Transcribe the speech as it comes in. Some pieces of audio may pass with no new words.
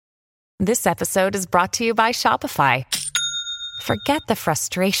This episode is brought to you by Shopify. Forget the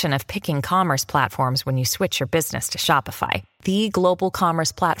frustration of picking commerce platforms when you switch your business to Shopify, the global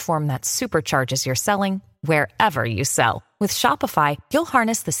commerce platform that supercharges your selling wherever you sell. With Shopify, you'll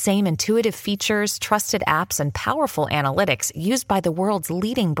harness the same intuitive features, trusted apps, and powerful analytics used by the world's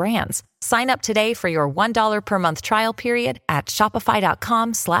leading brands. Sign up today for your $1 per month trial period at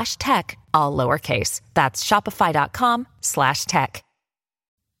shopify.com/tech, all lowercase. That's shopify.com/tech.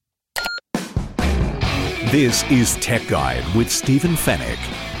 This is Tech Guide with Stephen Fenech,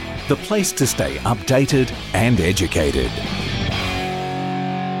 the place to stay updated and educated.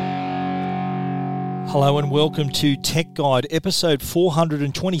 Hello and welcome to Tech Guide, episode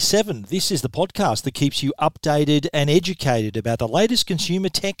 427. This is the podcast that keeps you updated and educated about the latest consumer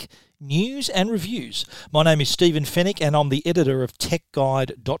tech news and reviews. My name is Stephen Fenech and I'm the editor of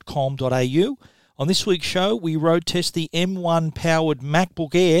techguide.com.au. On this week's show, we road test the M1 powered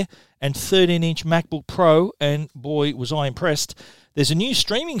MacBook Air and 13-inch MacBook Pro, and boy, was I impressed. There's a new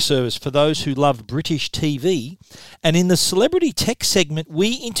streaming service for those who love British TV. And in the celebrity tech segment,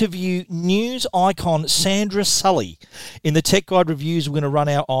 we interview news icon Sandra Sully. In the Tech Guide reviews, we're going to run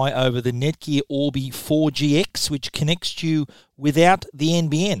our eye over the Netgear Orbi 4GX, which connects you without the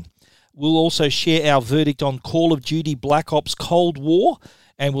NBN. We'll also share our verdict on Call of Duty Black Ops Cold War,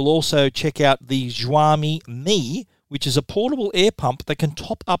 and we'll also check out the Xiaomi Mi, which is a portable air pump that can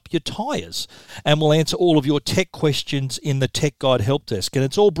top up your tyres. And we'll answer all of your tech questions in the Tech Guide Help Desk. And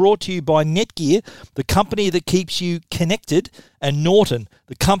it's all brought to you by Netgear, the company that keeps you connected, and Norton,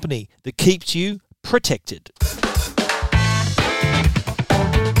 the company that keeps you protected.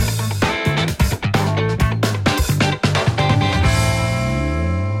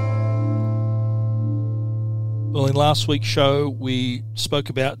 Well, in last week's show, we spoke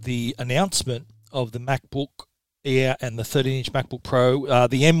about the announcement of the MacBook Air and the 13-inch MacBook Pro,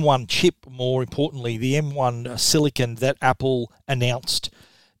 the M1 chip, more importantly, the M1 silicon that Apple announced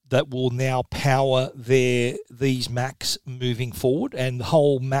that will now power these Macs moving forward, and the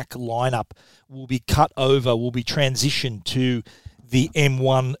whole Mac lineup will be transitioned to the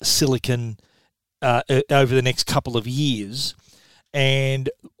M1 silicon over the next couple of years. And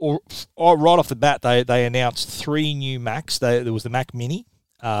right off the bat, they announced three new Macs. There was the Mac Mini,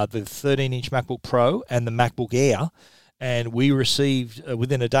 the 13-inch MacBook Pro, and the MacBook Air. And we received,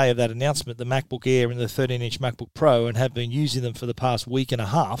 within a day of that announcement, the MacBook Air and the 13-inch MacBook Pro, and have been using them for the past week and a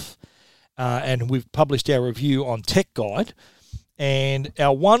half. And we've published our review on Tech Guide. And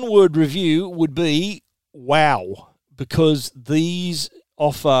our one-word review would be, wow, because these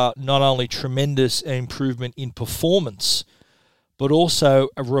offer not only tremendous improvement in performance, but also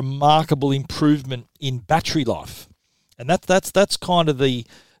a remarkable improvement in battery life. And that's kind of the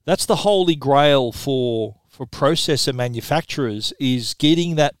holy grail for processor manufacturers, is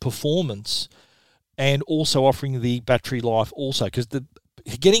getting that performance and also offering the battery life also, because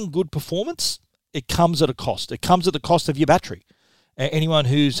getting good performance, it comes at a cost. It comes at the cost of your battery. Anyone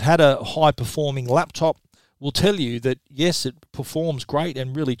who's had a high performing laptop will tell you that yes, it performs great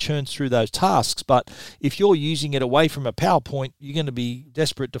and really churns through those tasks, but if you're using it away from a PowerPoint, you're going to be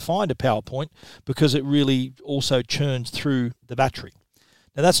desperate to find a PowerPoint because it really also churns through the battery.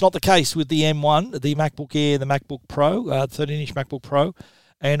 Now, that's not the case with the M1, the MacBook Air, the MacBook Pro, 13-inch MacBook Pro,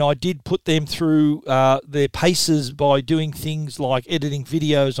 and I did put them through their paces by doing things like editing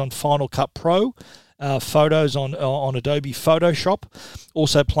videos on Final Cut Pro, photos on Adobe Photoshop,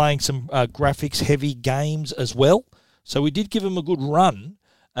 also playing some graphics-heavy games as well. So we did give them a good run,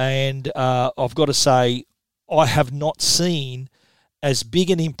 and I've got to say, I have not seen as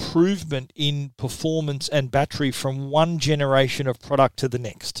big an improvement in performance and battery from one generation of product to the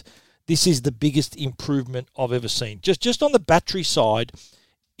next. This is the biggest improvement I've ever seen. Just on the battery side,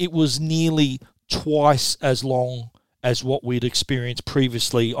 it was nearly twice as long as what we'd experienced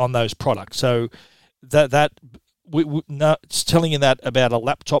previously on those products. So it's telling you that about a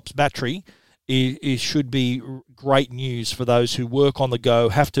laptop's battery. It should be great news for those who work on the go,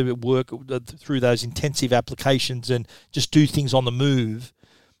 have to work through those intensive applications and just do things on the move.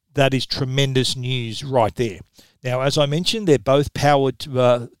 That is tremendous news right there. Now, as I mentioned, they're both powered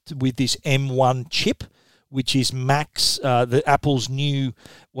with this M1 chip, which is Apple's new,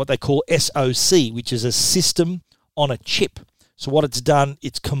 what they call SoC, which is a system on a chip. So what it's done,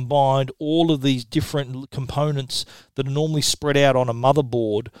 it's combined all of these different components that are normally spread out on a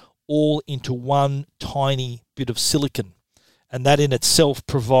motherboard all into one tiny bit of silicon. And that in itself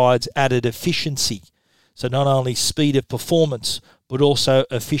provides added efficiency. So not only speed of performance, but also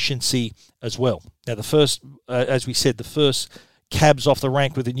efficiency as well. Now, the first, as we said, the first cabs off the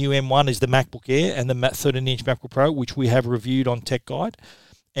rank with the new M1 is the MacBook Air and the 13-inch MacBook Pro, which we have reviewed on Tech Guide.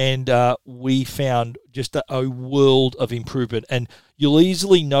 and we found just a world of improvement. And you'll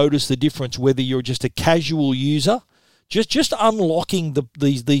easily notice the difference whether you're just a casual user, just unlocking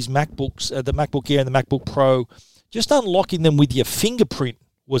these MacBooks, the MacBook Air and the MacBook Pro, just unlocking them with your fingerprint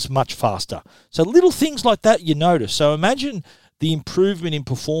was much faster. So little things like that you notice. So imagine the improvement in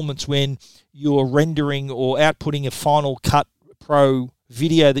performance when you're rendering or outputting a Final Cut Pro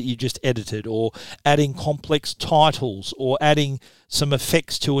video that you just edited, or adding complex titles, or adding some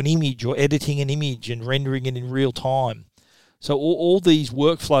effects to an image, or editing an image and rendering it in real time. So all these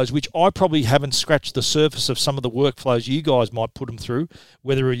workflows, which I probably haven't scratched the surface of some of the workflows you guys might put them through,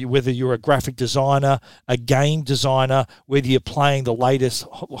 whether you're a graphic designer, a game designer, whether you're playing the latest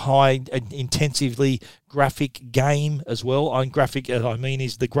high intensively graphic game as well. Graphic, I mean,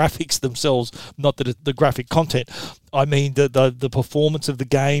 is the graphics themselves, not the graphic content. I mean the performance of the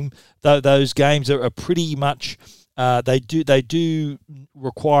game. Those games are pretty much. They do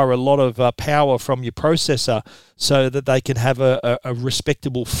require a lot of power from your processor so that they can have a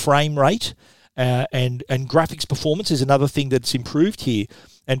respectable frame rate, and graphics performance is another thing that's improved here.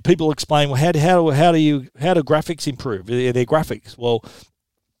 And people explain, well, how do graphics improve? They're graphics. Well,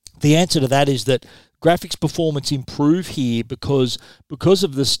 the answer to that is that graphics performance improve here because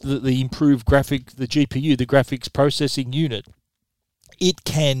of the improved the GPU, the graphics processing unit. It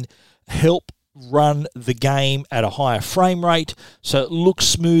can help run the game at a higher frame rate, so it looks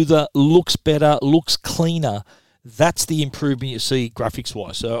smoother, looks better, looks cleaner. That's the improvement you see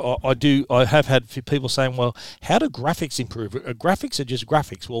graphics-wise. So I have had people saying, well, how do graphics improve? Graphics are just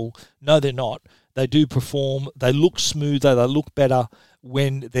graphics. Well, no, they're not. They do perform. They look smoother. They look better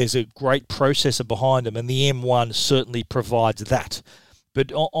when there's a great processor behind them, and the M1 certainly provides that.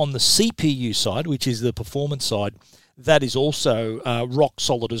 But on the CPU side, which is the performance side, that is also rock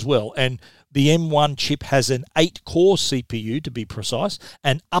solid as well. And the M1 chip has an 8-core CPU, to be precise,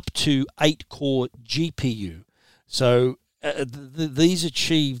 and up to 8-core GPU. So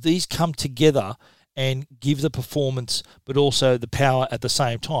these come together and give the performance, but also the power at the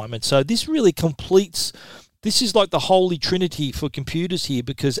same time. And so this really completes, this is like the holy trinity for computers here,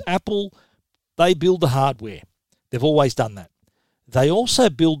 because Apple, they build the hardware. They've always done that. They also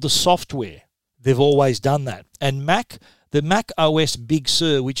build the software. They've always done that. And the Mac OS Big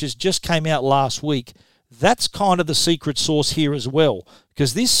Sur, which just came out last week, that's kind of the secret sauce here as well,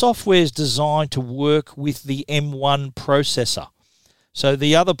 because this software is designed to work with the M1 processor. So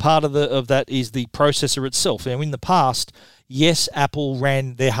the other part of that is the processor itself. Now, in the past, yes, Apple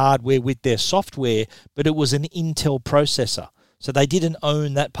ran their hardware with their software, but it was an Intel processor. So they didn't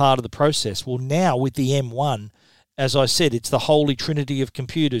own that part of the process. Well, now with the M1, as I said, it's the holy trinity of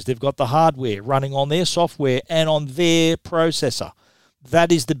computers. They've got the hardware running on their software and on their processor.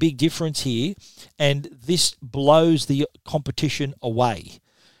 That is the big difference here, and this blows the competition away.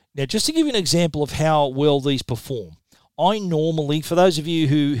 Now, just to give you an example of how well these perform, I normally, for those of you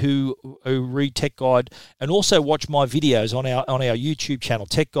who read Tech Guide and also watch my videos on our YouTube channel,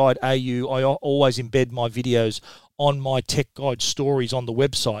 Tech Guide AU, I always embed my videos on my Tech Guide stories on the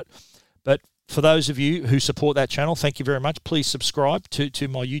website. But for those of you who support that channel, thank you very much. Please subscribe to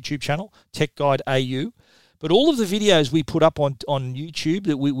my YouTube channel, Tech Guide AU. But all of the videos we put up on YouTube,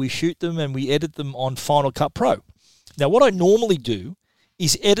 that we shoot them and we edit them on Final Cut Pro. Now, what I normally do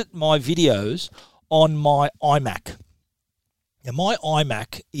is edit my videos on my iMac. Now, my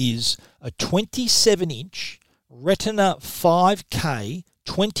iMac is a 27-inch Retina 5K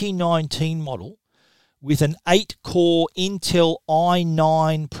 2019 model with an 8-core Intel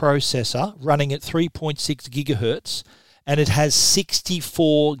i9 processor running at 3.6 gigahertz, and it has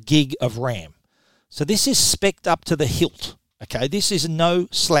 64 gig of RAM. So this is spec'd up to the hilt, okay? This is no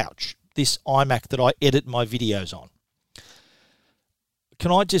slouch, this iMac that I edit my videos on.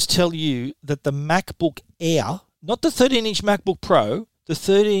 Can I just tell you that the MacBook Air, not the 13-inch MacBook Pro, the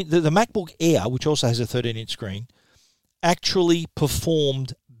MacBook Air, which also has a 13-inch screen, actually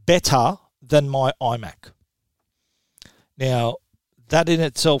performed better than my iMac. Now, that in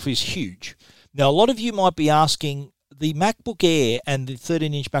itself is huge. Now, a lot of you might be asking, the MacBook Air and the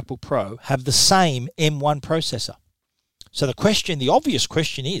 13-inch MacBook Pro have the same M1 processor. So the obvious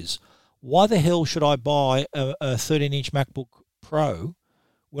question is, why the hell should I buy a 13-inch MacBook Pro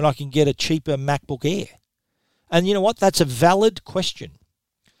when I can get a cheaper MacBook Air? And you know what? That's a valid question.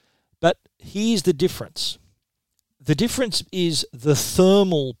 But here's the difference. The difference is the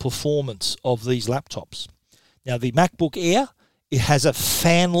thermal performance of these laptops. Now, the MacBook Air, it has a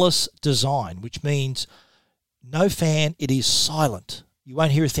fanless design, which means no fan, it is silent. You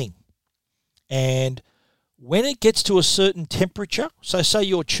won't hear a thing. And when it gets to a certain temperature, so say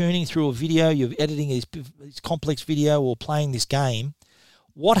you're churning through a video, you're editing this complex video or playing this game,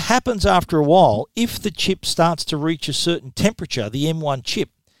 What happens after a while, if the chip starts to reach a certain temperature, the M1 chip,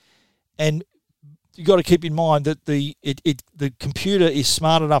 and you've got to keep in mind that the computer is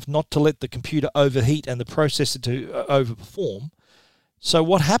smart enough not to let the computer overheat and the processor to overperform. So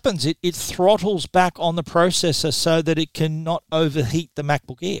what happens, it throttles back on the processor so that it cannot overheat the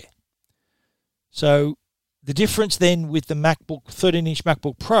MacBook Air. So the difference then with the 13-inch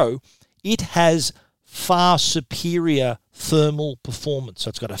MacBook Pro, it has far superior thermal performance. So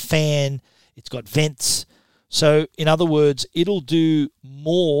it's got a fan, it's got vents. So in other words, it'll do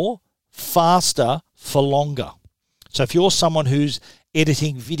more faster for longer. So if you're someone who's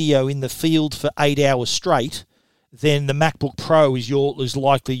editing video in the field for 8 hours straight, then the MacBook Pro is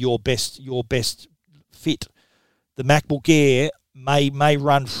likely your best fit. The MacBook Air may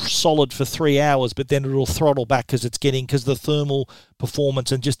run solid for 3 hours, but then it'll throttle back because the thermal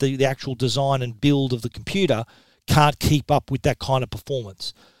performance and just the actual design and build of the computer can't keep up with that kind of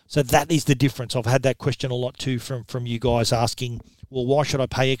performance. So that is the difference. I've had that question a lot too from you guys asking, well, why should I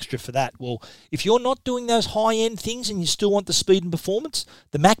pay extra for that? Well, if you're not doing those high-end things and you still want the speed and performance,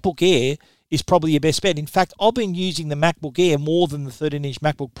 the MacBook Air is probably your best bet. In fact, I've been using the MacBook Air more than the 13-inch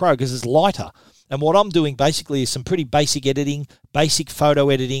MacBook Pro because it's lighter. And what I'm doing basically is some pretty basic editing, basic photo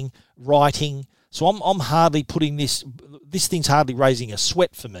editing, writing. So I'm hardly putting this thing's hardly raising a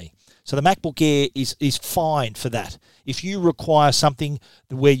sweat for me. So the MacBook Air is fine for that. If you require something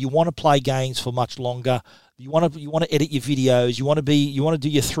where you want to play games for much longer, you want to edit your videos, you want to do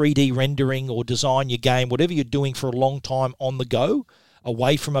your 3D rendering or design your game, whatever you're doing for a long time on the go,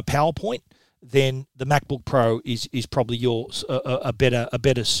 away from a PowerPoint, then the MacBook Pro is probably yours a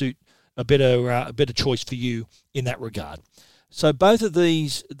better suit, a better choice for you in that regard. So both of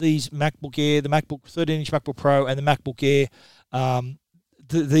these MacBook Air, the MacBook 13-inch MacBook Pro and the MacBook Air,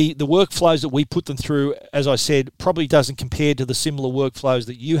 the workflows that we put them through, as I said, probably doesn't compare to the similar workflows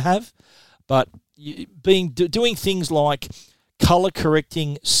that you have, but doing things like color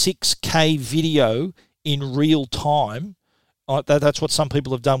correcting 6K video in real time. That's what some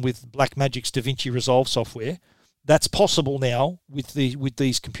people have done with Blackmagic's DaVinci Resolve software. That's possible now with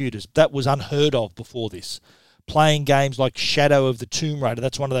these computers. That was unheard of before this. Playing games like Shadow of the Tomb Raider,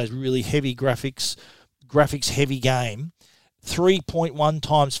 that's one of those really heavy graphics heavy game. 3.1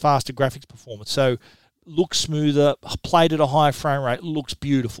 times faster graphics performance. So looks smoother, played at a higher frame rate, looks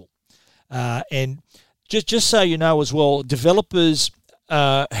beautiful. And just so you know as well, developers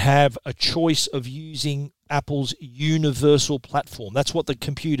have a choice of using Apple's universal platform. That's what the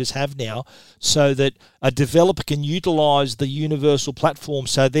computers have now, so that a developer can utilize the universal platform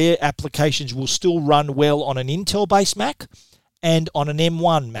so their applications will still run well on an Intel-based Mac and on an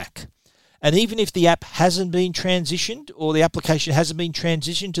M1 Mac. And even if the app hasn't been transitioned or the application hasn't been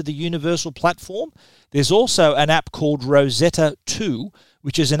transitioned to the universal platform, there's also an app called Rosetta 2,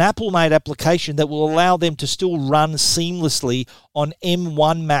 which is an Apple-made application that will allow them to still run seamlessly on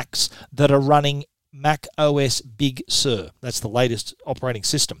M1 Macs that are running Mac OS Big Sur. That's the latest operating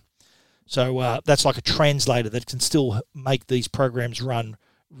system. So that's like a translator that can still make these programs run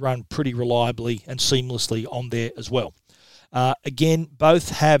pretty reliably and seamlessly on there as well. Again, both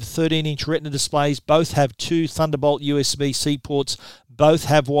have 13-inch Retina displays, both have 2 Thunderbolt USB-C ports, both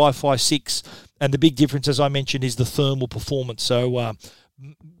have Wi-Fi 6, and the big difference, as I mentioned, is the thermal performance. So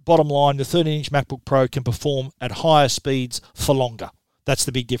bottom line, the 13-inch MacBook Pro can perform at higher speeds for longer. That's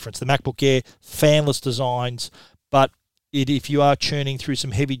the big difference. The MacBook Air, fanless designs, but if you are churning through some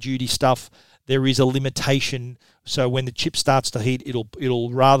heavy-duty stuff, there is a limitation. So when the chip starts to heat,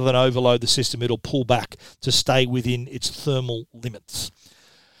 it'll rather than overload the system, it'll pull back to stay within its thermal limits.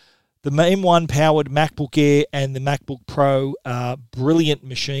 The M1-powered MacBook Air and the MacBook Pro are brilliant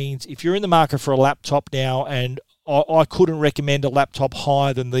machines. If you're in the market for a laptop now, and I couldn't recommend a laptop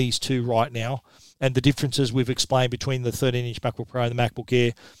higher than these two right now, and the differences we've explained between the 13-inch MacBook Pro and the MacBook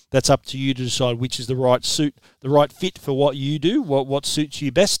Air, that's up to you to decide which is the right fit for what you do, what suits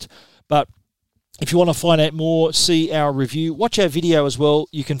you best. But if you want to find out more, see our review, watch our video as well.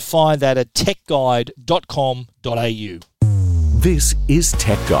 You can find that at techguide.com.au. This is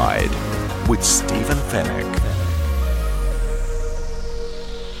Tech Guide with Stephen Fenech.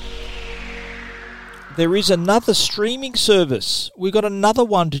 There is another streaming service. We've got another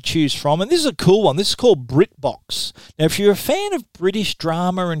one to choose from, and this is a cool one. This is called BritBox. Now, if you're a fan of British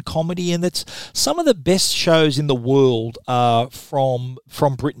drama and comedy, and that's some of the best shows in the world from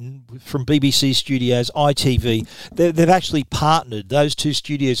Britain, from BBC Studios, ITV, they've actually partnered. Those two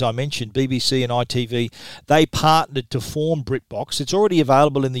studios I mentioned, BBC and ITV, they partnered to form BritBox. It's already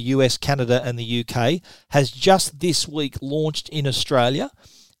available in the US, Canada, and the UK, has just this week launched in Australia.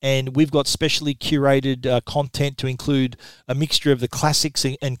 and we've got specially curated content to include a mixture of the classics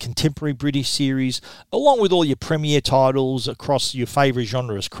and contemporary British series, along with all your premiere titles across your favourite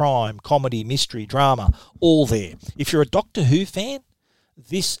genres: crime, comedy, mystery, drama, all there. If you're a Doctor Who fan,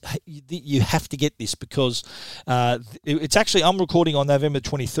 you have to get this, because it's actually, I'm recording on November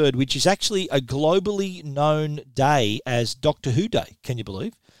 23rd, which is actually a globally known day as Doctor Who Day. Can you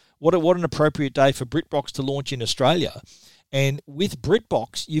believe? What an appropriate day for BritBox to launch in Australia. And with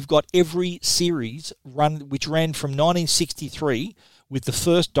BritBox, you've got every series which ran from 1963 with the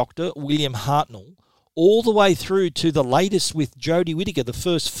first Doctor, William Hartnell, all the way through to the latest with Jodie Whittaker, the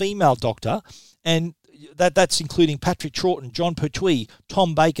first female Doctor, and that's including Patrick Troughton, John Pertwee,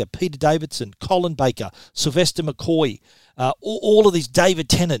 Tom Baker, Peter Davidson, Colin Baker, Sylvester McCoy, all of these, David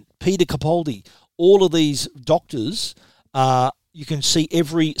Tennant, Peter Capaldi, all of these Doctors. You can see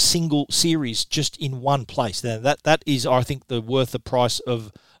every single series just in one place. Now, that is, I think, worth the price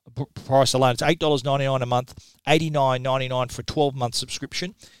alone. It's $8.99 a month, $89.99 for a 12-month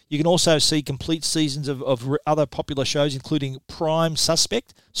subscription. You can also see complete seasons of other popular shows, including Prime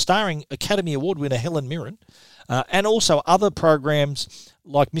Suspect, starring Academy Award winner Helen Mirren, and also other programs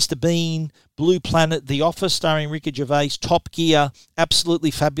like Mr. Bean, Blue Planet, The Office starring Ricky Gervais, Top Gear,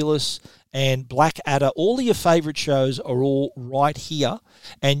 Absolutely Fabulous, and Blackadder. All of your favourite shows are all right here,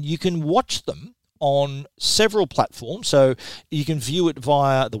 and you can watch them on several platforms. So you can view it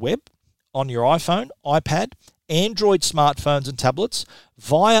via the web, on your iPhone, iPad, Android smartphones and tablets,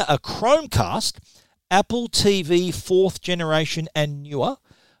 via a Chromecast, Apple TV 4th generation and newer,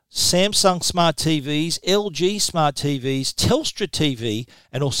 Samsung Smart TVs, LG Smart TVs, Telstra TV,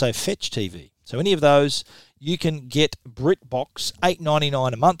 and also Fetch TV. So any of those, you can get BritBox,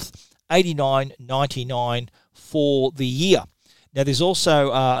 $8.99 a month, $89.99 for the year. Now, there's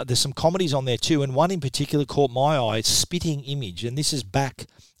also there's some comedies on there too, and one in particular caught my eye, Spitting Image, and this is back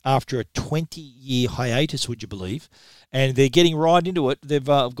after a 20-year hiatus, would you believe? And they're getting right into it. They've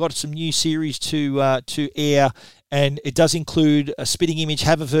got some new series to air, and it does include a Spitting Image,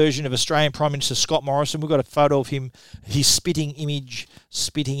 have a version of Australian Prime Minister Scott Morrison. We've got a photo of him, his spitting image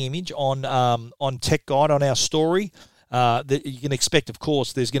on Tech Guide on our story. That you can expect, of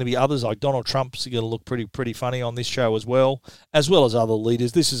course, there's going to be others like Donald Trump's going to look pretty funny on this show as well as other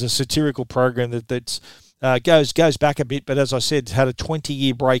leaders. This is a satirical program that's goes back a bit, but as I said, had a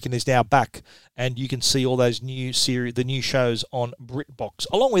 20-year break and is now back. And you can see all those the new shows on BritBox,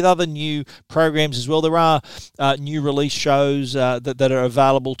 along with other new programs as well. There are new release shows that are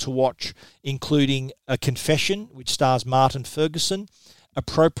available to watch, including A Confession, which stars Martin Ferguson,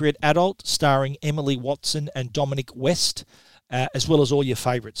 Appropriate Adult, starring Emily Watson and Dominic West, as well as all your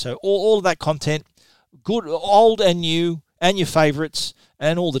favourites. So all of that content, good, old and new, and your favourites,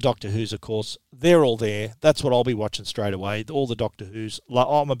 and all the Doctor Who's, of course, they're all there. That's what I'll be watching straight away, all the Doctor Who's.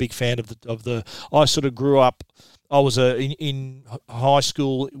 I'm a big fan of the I sort of grew up, I was in high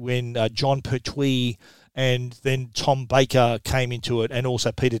school when John Pertwee and then Tom Baker came into it, and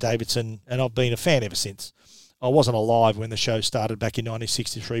also Peter Davidson, and I've been a fan ever since. I wasn't alive when the show started back in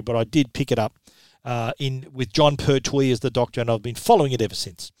 1963, but I did pick it up with John Pertwee as the Doctor, and I've been following it ever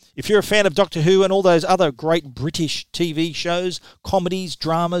since. If you're a fan of Doctor Who and all those other great British TV shows, comedies,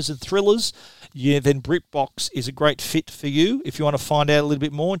 dramas and thrillers, then BritBox is a great fit for you. If you want to find out a little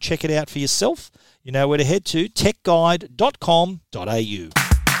bit more and check it out for yourself, you know where to head to, techguide.com.au.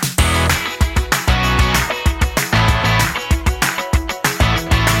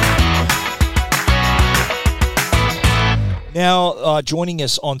 Now, joining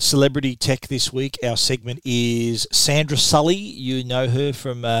us on Celebrity Tech this week, our segment is Sandra Sully. You know her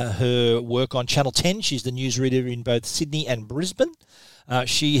from her work on Channel 10. She's the newsreader in both Sydney and Brisbane.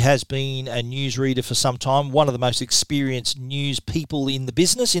 She has been a newsreader for some time, one of the most experienced news people in the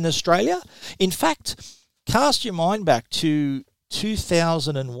business in Australia. In fact, cast your mind back to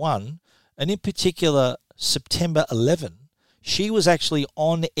 2001, and in particular, September 11. She was actually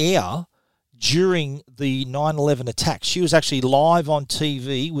on air during the 9/11 attacks. She was actually live on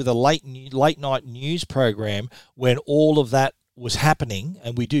TV with a late night news program when all of that was happening,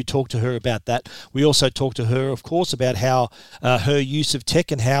 and we do talk to her about that. We also talk to her, of course, about how her use of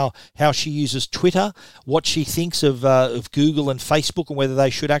tech and how she uses Twitter, what she thinks of Google and Facebook, and whether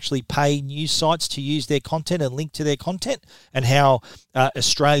they should actually pay news sites to use their content and link to their content, and how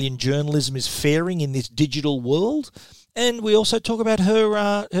Australian journalism is faring in this digital world. And we also talk about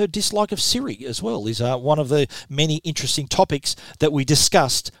her dislike of Siri as well, is one of the many interesting topics that we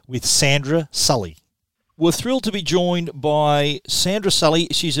discussed with Sandra Sully. We're thrilled to be joined by Sandra Sully.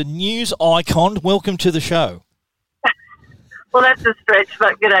 She's a news icon. Welcome to the show. Well, that's a stretch,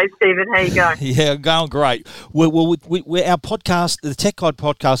 but g'day, Stephen. How you going? Yeah, going great. We're our podcast, the Tech Guide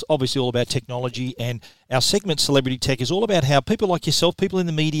podcast, obviously all about technology, and our segment Celebrity Tech is all about how people like yourself, people in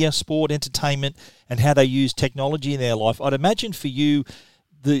the media, sport, entertainment, and how they use technology in their life. I'd imagine for you,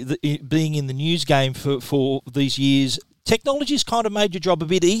 being in the news game for these years, technology's kind of made your job a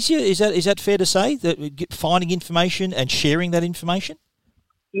bit easier. Is that fair to say, that finding information and sharing that information?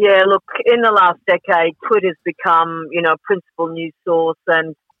 Yeah, look, in the last decade, Twitter's become, a principal news source,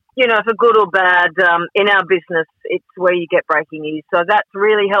 and, for good or bad, in our business, it's where you get breaking news. So that's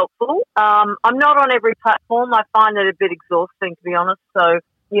really helpful. I'm not on every platform. I find it a bit exhausting, to be honest. So,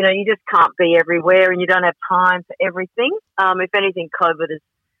 you just can't be everywhere, and you don't have time for everything. If anything, COVID has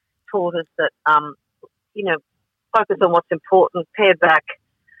taught us that, focus on what's important, pare back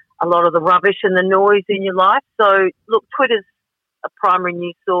a lot of the rubbish and the noise in your life. So, look, Twitter's a primary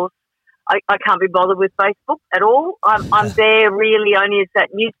news source. I can't be bothered with Facebook at all. I'm there really only as that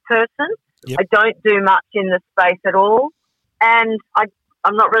news person. Yep. I don't do much in the space at all. And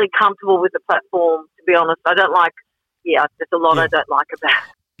I'm not really comfortable with the platform, to be honest. I don't like, there's a lot I don't like about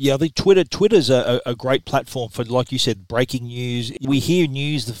it. Yeah, I think Twitter's a great platform for, like you said, breaking news. We hear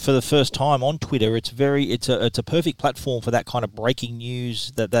news for the first time on Twitter. It's a perfect platform for that kind of breaking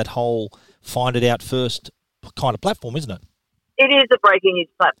news, that whole find it out first kind of platform, isn't it? It is a breaking news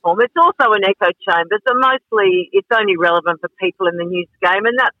platform. It's also an echo chamber, so mostly it's only relevant for people in the news game,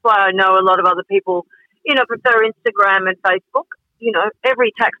 and that's why I know a lot of other people, prefer Instagram and Facebook.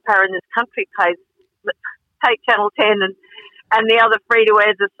 Every taxpayer in this country take Channel 10 and the other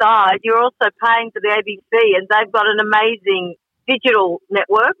free-to-airs aside. You're also paying for the ABC, and they've got an amazing digital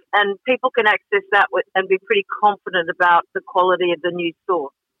network, and people can access that and be pretty confident about the quality of the news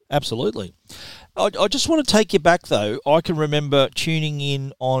source. Absolutely. I just want to take you back, though. I can remember tuning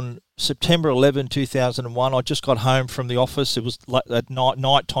in on September 11, 2001. I just got home from the office. It was at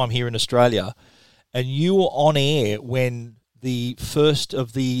night time here in Australia, and you were on air when the first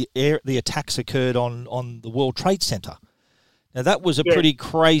of the attacks occurred on the World Trade Center. Now, that was a pretty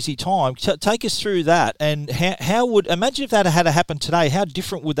crazy time. Take us through that, and imagine if that had happened today, how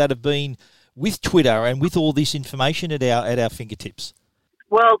different would that have been with Twitter and with all this information at our fingertips?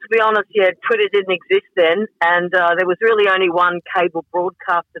 Well, to be honest, Twitter didn't exist then, and there was really only one cable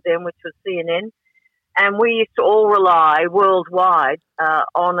broadcaster then, which was CNN, and we used to all rely worldwide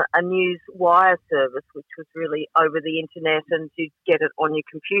on a news wire service, which was really over the internet, and you'd get it on your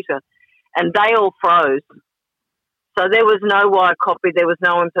computer, and they all froze. So there was no wire copy, there was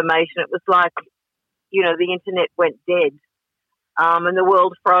no information. It was like, the internet went dead, and the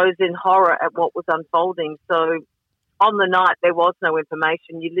world froze in horror at what was unfolding. So on the night, there was no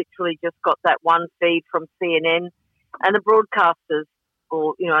information. You literally just got that one feed from CNN, and the broadcasters,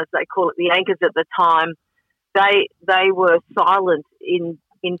 or as they call it, the anchors at the time, they were silent in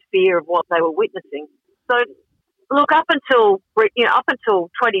fear of what they were witnessing. So, look, up until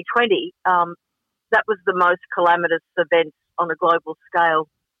 2020, that was the most calamitous event on a global scale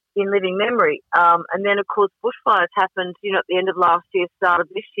in living memory. And then, of course, bushfires happened, at the end of last year, start of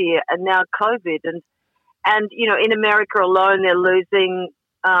this year, and now COVID. And in America alone, they're losing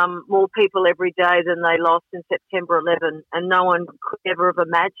more people every day than they lost in September 11. And no one could ever have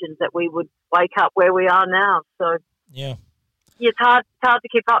imagined that we would wake up where we are now. So, it's hard to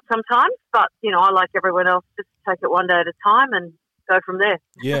keep up sometimes. But, I, like everyone else, just take it one day at a time and go from there.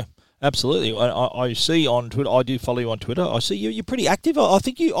 Yeah. Absolutely. I see on Twitter, I do follow you on Twitter. I see you're pretty active. I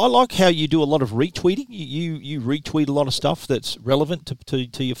think I like how you do a lot of retweeting. You retweet a lot of stuff that's relevant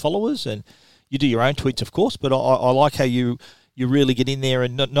to your followers, and you do your own tweets, of course, but I like how you really get in there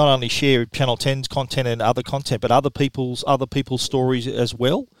and not only share Channel 10's content and other content, but other people's stories as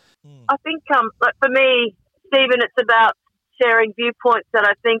well. I think, for me, Stephen, it's about sharing viewpoints that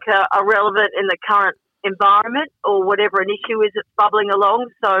I think are relevant in the current environment or whatever an issue is that's bubbling along.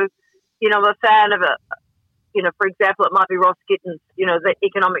 So, I'm a fan of for example, it might be Ross Gittins, the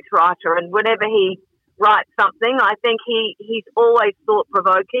economics writer, and whenever he writes something, I think he's always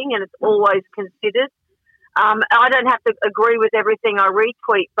thought-provoking and it's always considered. I don't have to agree with everything I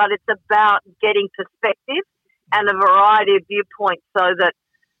retweet, but it's about getting perspective and a variety of viewpoints so that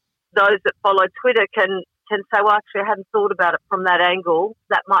those that follow Twitter can say, well, actually, I hadn't thought about it from that angle.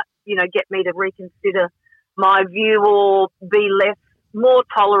 That might, get me to reconsider my view or be more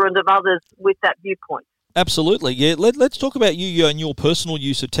tolerant of others with that viewpoint. Absolutely, yeah. Let's talk about you and your personal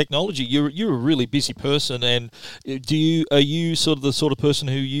use of technology. You're a really busy person, and are you sort of person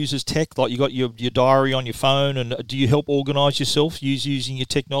who uses tech? Like you got your diary on your phone, and do you help organise yourself using your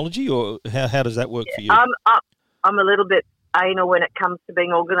technology, or how does that work for you? I'm a little bit anal when it comes to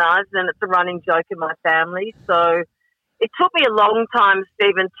being organised, and it's a running joke in my family. So it took me a long time,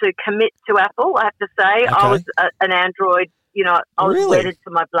 Stephen, to commit to Apple, I have to say. Okay. I was an Android, I was Really? wedded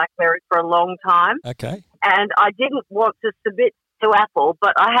to my BlackBerry for a long time. Okay. And I didn't want to submit to Apple,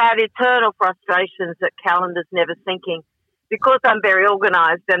 but I had eternal frustrations that calendars never syncing. Because I'm very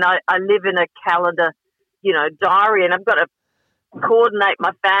organised and I live in a calendar, diary, and I've got to coordinate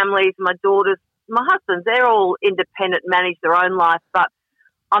my families, my daughters, my husband's, they're all independent, manage their own life, but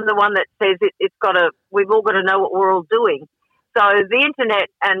I'm the one that says we've all got to know what we're all doing. So the internet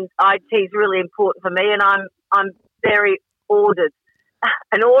and IT is really important for me, and I'm very ordered,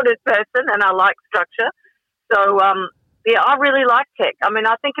 an ordered person, and I like structure. So, I really like tech. I mean,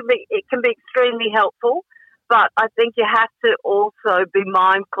 I think it can be extremely helpful, but I think you have to also be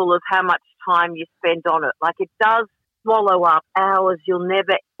mindful of how much time you spend on it. Like, it does swallow up hours you'll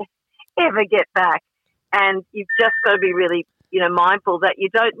never, ever get back. And you've just got to be really, mindful that you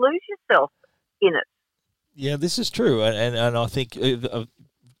don't lose yourself in it. Yeah, this is true. And I think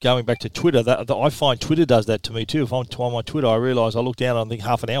going back to Twitter, that I find Twitter does that to me too. If I'm on my Twitter, I realise I look down and I think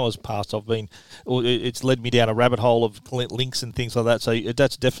half an hour's passed. It's led me down a rabbit hole of links and things like that. So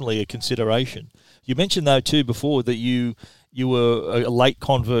that's definitely a consideration. You mentioned though too before that you were a late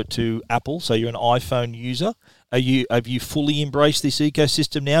convert to Apple, so you're an iPhone user. Have you fully embraced this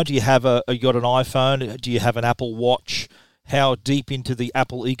ecosystem now? Do you have you got an iPhone? Do you have an Apple Watch? How deep into the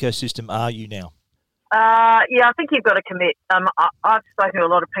Apple ecosystem are you now? I think you've got to commit. I've spoken to a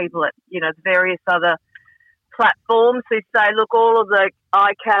lot of people at, the various other platforms who say, look, all of the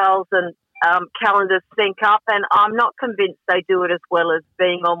iCals and calendars sync up, and I'm not convinced they do it as well as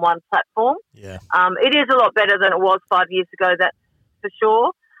being on one platform. Yeah. It is a lot better than it was 5 years ago, that's for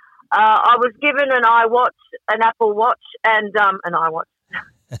sure. I was given an Apple Watch, and an iWatch.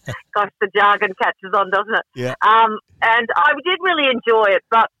 Gosh, the jargon catches on, doesn't it? Yeah. And I did really enjoy it,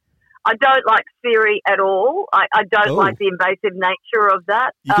 but I don't like Siri at all. I don't like the invasive nature of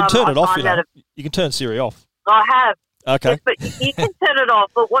that. You can turn it off, You can turn Siri off. I have. Okay. Yes, but you can turn it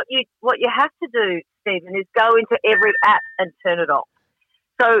off. But what you have to do, Stephen, is go into every app and turn it off.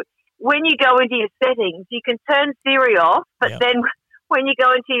 So when you go into your settings, you can turn Siri off, but then when you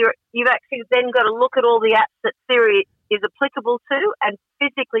go into you've actually then got to look at all the apps that Siri is applicable to and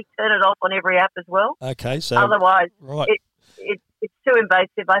physically turn it off on every app as well. Okay, so otherwise, right. It's too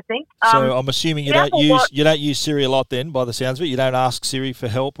invasive, I think. So I'm assuming you don't use Siri a lot then, by the sounds of it. You don't ask Siri for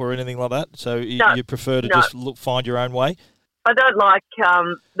help or anything like that. So you prefer to just find your own way. I don't like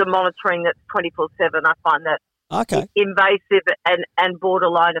the monitoring that's 24/7. I find that invasive and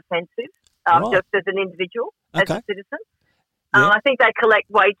borderline offensive. Just as an individual, as a citizen. Yeah. I think they collect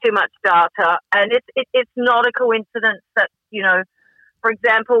way too much data, and it's not a coincidence that, for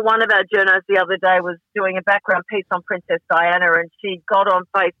example, one of our journalists the other day was doing a background piece on Princess Diana, and she got on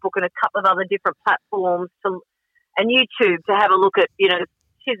Facebook and a couple of other different platforms and YouTube to have a look at,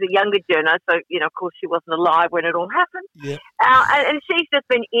 she's a younger journalist, so, of course she wasn't alive when it all happened. Yeah. And she's just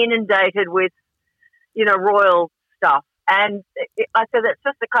been inundated with, royal stuff. And I said that's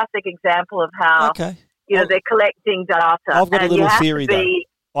just a classic example of how, they're collecting data. I've got a little theory, though.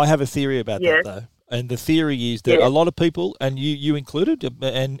 I have a theory about Yes. that, though. And the theory is that a lot of people, and you included,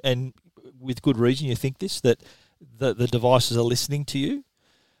 and with good reason you think this, that the devices are listening to you.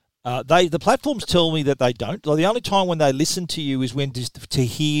 The platforms tell me that they don't. Like, the only time when they listen to you is when to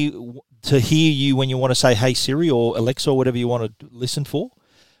hear you when you want to say, "Hey Siri" or Alexa or whatever you want to listen for.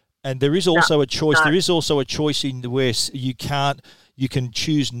 And there is also a choice. No. There is also a choice in where you can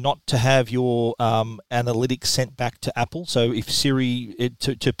choose not to have your analytics sent back to Apple. So if Siri,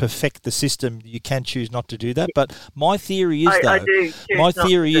 to perfect the system, you can choose not to do that. But my theory is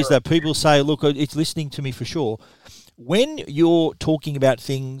that people say, look, it's listening to me for sure. When you're talking about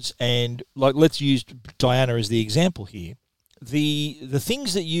things, and like, let's use Diana as the example here, the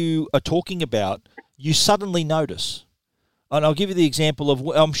things that you are talking about, you suddenly notice. And I'll give you the example of,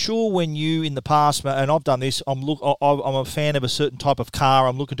 I'm sure when you in the past, and I've done this, I'm a fan of a certain type of car,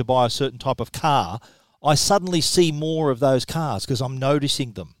 I'm looking to buy a certain type of car, I suddenly see more of those cars because I'm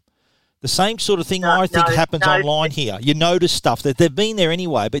noticing them. The same sort of thing happens online here. You notice stuff that they've been there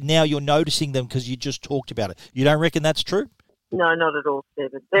anyway, but now you're noticing them because you just talked about it. You don't reckon that's true? No, not at all,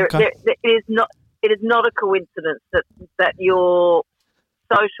 Stephen. It is not a coincidence that your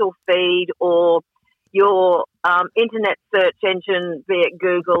social feed or your internet search engine, be it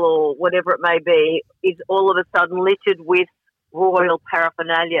Google or whatever it may be, is all of a sudden littered with royal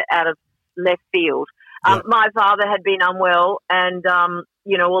paraphernalia out of left field. My father had been unwell, and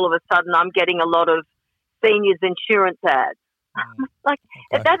all of a sudden I'm getting a lot of seniors insurance ads.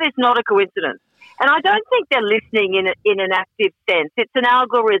 That is not a coincidence. And I don't think they're listening in an active sense. It's an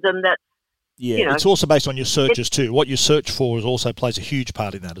algorithm that's Yeah, it's also based on your searches too. What you search for also plays a huge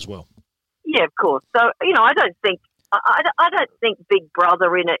part in that as well. Yeah, of course. So, I don't think Big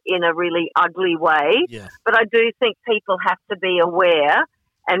Brother in a really ugly way, but I do think people have to be aware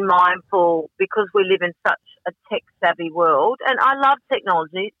and mindful because we live in such a tech-savvy world. And I love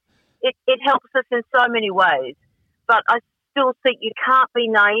technology. It helps us in so many ways, but I still think you can't be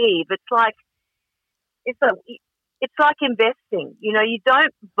naive. It's like investing. You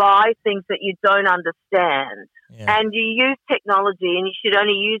don't buy things that you don't understand, and you use technology, and you should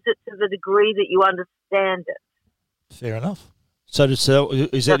only use it to the degree that you understand it. Fair enough. So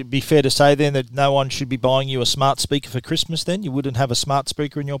is that be fair to say then that no one should be buying you a smart speaker for Christmas? Then you wouldn't have a smart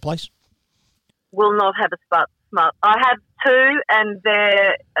speaker in your place? Will not have a smart. I have two, and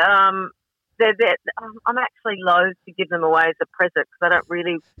they're I'm actually loath to give them away as a present because I don't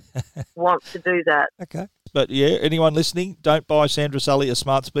really want to do that. Okay. But yeah, anyone listening, don't buy Sandra Sully a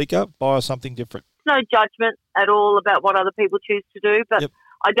smart speaker. Buy her something different. No judgment at all about what other people choose to do, but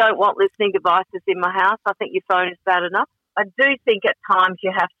I don't want listening devices in my house. I think your phone is bad enough. I do think at times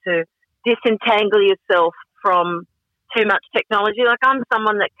you have to disentangle yourself from too much technology. Like I'm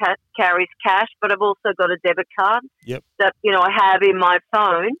someone that carries cash, but I've also got a debit card that, I have in my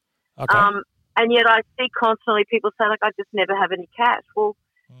phone. Okay. And yet I see constantly people say, like, I just never have any cash. Well,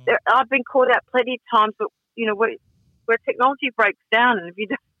 I've been caught out plenty of times, but, where technology breaks down and if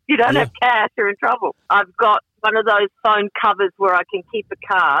you don't have cash, you're in trouble. I've got one of those phone covers where I can keep a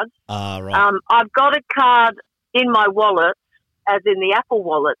card. Right. I've got a card in my wallet, as in the Apple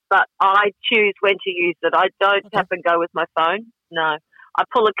wallet, but I choose when to use it. I don't tap and go with my phone. No. I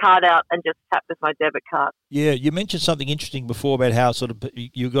pull a card out and just tap with my debit card. Yeah, you mentioned something interesting before about how sort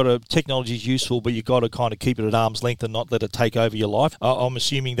of technology is useful, but you've got to kind of keep it at arm's length and not let it take over your life. I'm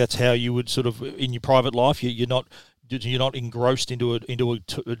assuming that's how you would sort of, in your private life, you're not engrossed into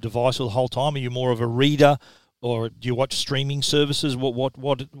a device the whole time. Are you more of a reader, or do you watch streaming services?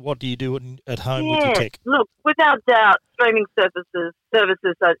 What do you do at home with your tech? Look, without doubt, streaming services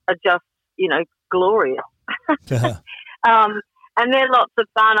are just glorious. And they're lots of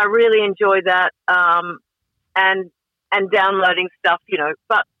fun. I really enjoy that, and downloading stuff,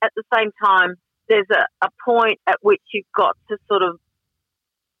 But at the same time, there's a point at which you've got to sort of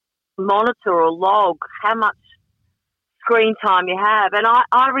monitor or log how much screen time you have. And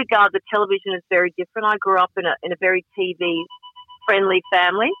I regard the television as very different. I grew up in a very TV-friendly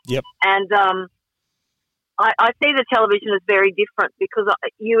family. Yep. And I see the television as very different because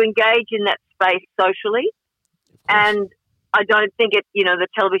you engage in that space socially, and I don't think the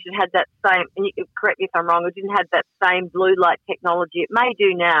television had that same, and you can correct me if I'm wrong, it didn't have that same blue light technology. It may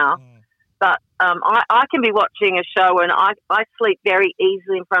do now, but I can be watching a show and I sleep very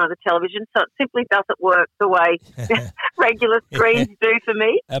easily in front of the television, so it simply doesn't work the way regular screens do for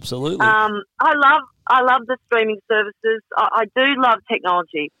me. Absolutely. I love the streaming services. I do love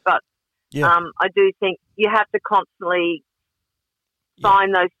technology, but I do think you have to constantly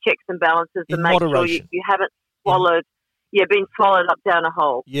find those checks and balances and make sure you haven't swallowed. Been swallowed up down a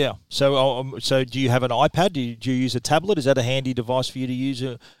hole. Yeah. So do you have an iPad? Do you use a tablet? Is that a handy device for you to use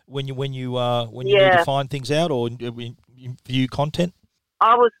when you need to find things out or view content?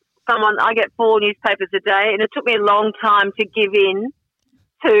 I get 4 newspapers a day, and it took me a long time to give in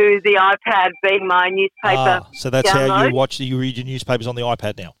to the iPad being my newspaper. So that's download. how you read your newspapers on the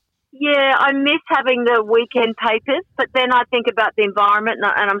iPad now. Yeah, I miss having the weekend papers, but then I think about the environment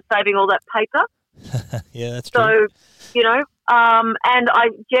and I'm saving all that paper. Yeah, that's true. So, and I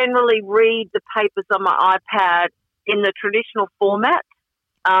generally read the papers on my iPad in the traditional format,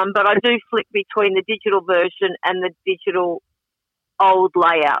 but I do flick between the digital version and the digital old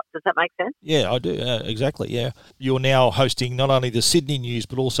layout. Does that make sense? Yeah, I do. Exactly, yeah. You're now hosting not only the Sydney News,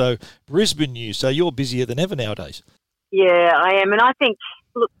 but also Brisbane News, so you're busier than ever nowadays. Yeah, I am. And I think,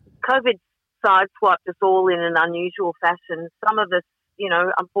 look, COVID sideswiped us all in an unusual fashion. Some of us,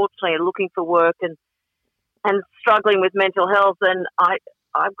 unfortunately are looking for work and struggling with mental health. And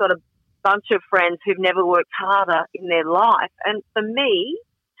I've got a bunch of friends who've never worked harder in their life. And for me,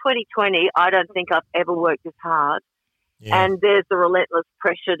 2020, I don't think I've ever worked as hard. Yeah. And there's a relentless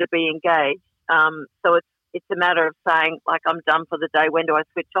pressure to be engaged. So it's a matter of saying, like, I'm done for the day. When do I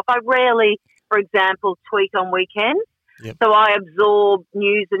switch off? I rarely, for example, tweet on weekends. Yep. So I absorb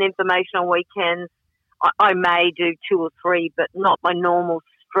news and information on weekends. I may do 2 or 3, but not my normal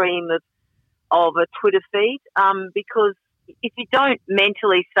stream of a Twitter feed, because if you don't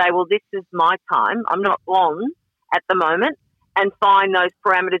mentally say, well, this is my time, I'm not on at the moment, and find those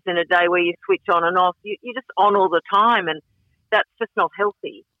parameters in a day where you switch on and off, you're just on all the time, and that's just not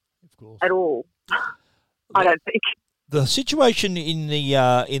healthy at all, I don't think. The situation in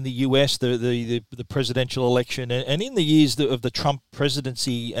the US, the presidential election, and in the years of the Trump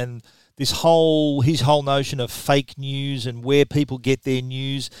presidency, and his whole notion of fake news and where people get their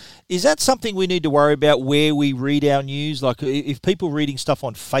news, is that something we need to worry about, where we read our news? Like if people are reading stuff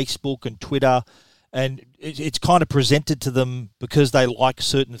on Facebook and Twitter, and it's kind of presented to them because they like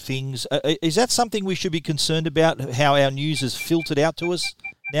certain things, is that something we should be concerned about, how our news is filtered out to us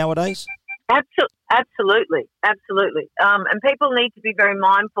nowadays? Absolutely. And people need to be very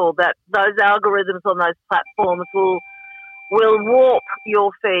mindful that those algorithms on those platforms will warp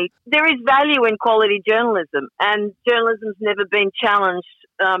your feed. There is value in quality journalism, and journalism's never been challenged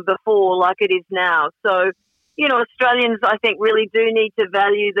before like it is now. So, Australians, I think, really do need to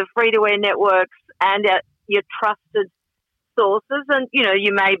value the free-to-air networks and your trusted sources. And,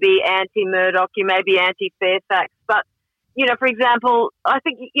 you may be anti-Murdoch, you may be anti-Fairfax, but for example, I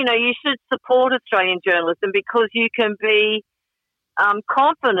think, you should support Australian journalism because you can be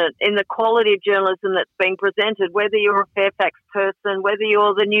confident in the quality of journalism that's being presented, whether you're a Fairfax person, whether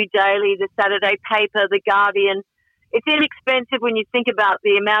you're the New Daily, the Saturday Paper, the Guardian. It's inexpensive when you think about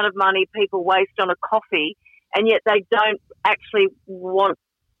the amount of money people waste on a coffee, and yet they don't actually want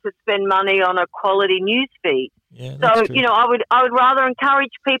to spend money on a quality news feed. Yeah, so, I would rather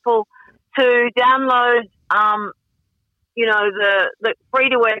encourage people to download the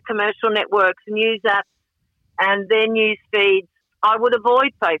free-to-air commercial networks, news apps, and their news feeds. I would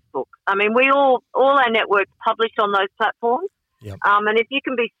avoid Facebook. I mean, all our networks publish on those platforms. Yep. And if you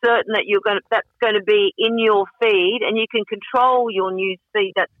can be certain that that's going to be in your feed and you can control your news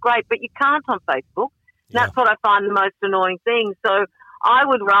feed, that's great. But you can't on Facebook. Yeah. That's what I find the most annoying thing. So I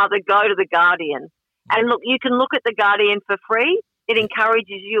would rather go to The Guardian. And look, you can look at The Guardian for free. It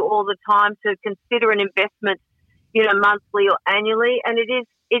encourages you all the time to consider an investment, monthly or annually, and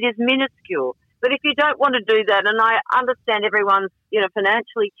it is minuscule. But if you don't want to do that, and I understand everyone's,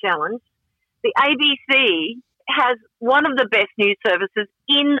 financially challenged, the ABC has one of the best news services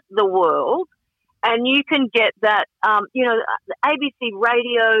in the world, and you can get that, the ABC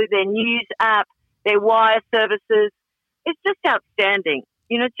Radio, their news app, their wire services. It's just outstanding,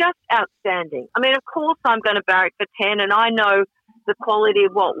 just outstanding. I mean, of course I'm going to barrack for 10, and I know the quality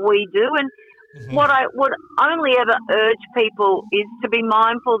of what we do, and what I would only ever urge people is to be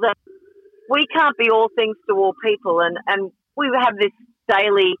mindful that we can't be all things to all people, and we have this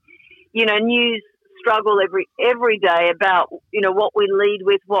daily, news struggle every day about, what we lead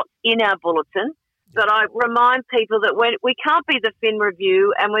with, what's in our bulletin. But I remind people that we can't be the Fin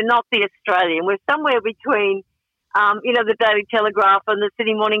Review and we're not the Australian. We're somewhere between, the Daily Telegraph and the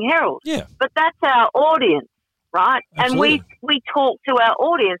Sydney Morning Herald. Yeah. But that's our audience, right? Absolutely. And we talk to our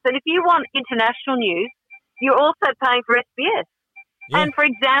audience. And if you want international news, you're also paying for SBS. Yeah. And, for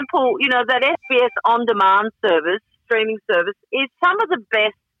example, that SBS on-demand streaming service, is some of the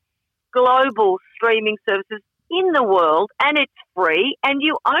best global streaming services in the world, and it's free, and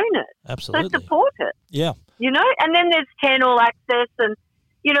you own it. Absolutely. So support it. Yeah. And then there's 10 All Access, and,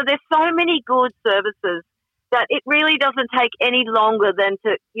 there's so many good services that it really doesn't take any longer than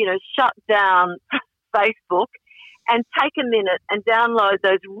to, shut down Facebook and take a minute and download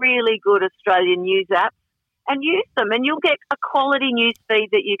those really good Australian news apps and use them, and you'll get a quality news feed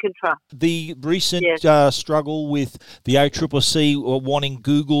that you can trust. The recent struggle with the ACCC wanting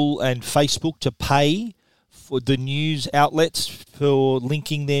Google and Facebook to pay for the news outlets for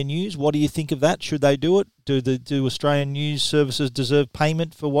linking their news. What do you think of that? Should they do it? Do Australian news services deserve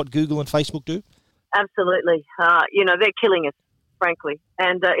payment for what Google and Facebook do? Absolutely. They're killing us, frankly.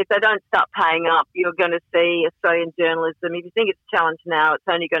 And if they don't start paying up, you're going to see Australian journalism. If you think it's challenged now, it's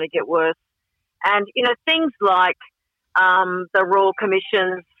only going to get worse. And, things like the Royal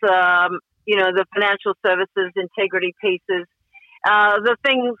Commissions, the financial services integrity pieces, the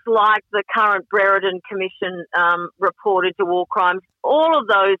things like the current Brereton Commission report into war crimes, all of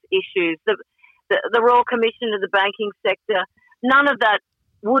those issues, the Royal Commission of the banking sector, none of that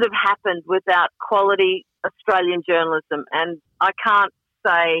would have happened without quality Australian journalism. And I can't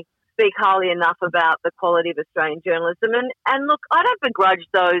speak highly enough about the quality of Australian journalism. And look, I don't begrudge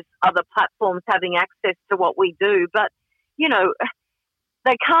those other platforms having access to what we do, but,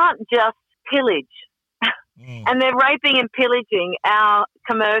 they can't just pillage. And they're raping and pillaging our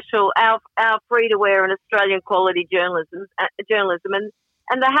commercial, our free-to-air and Australian quality journalism, and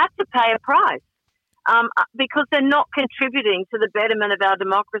they have to pay a price because they're not contributing to the betterment of our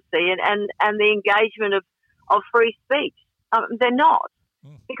democracy and the engagement of free speech. They're not.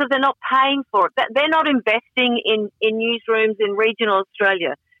 Because they're not paying for it. They're not investing in newsrooms in regional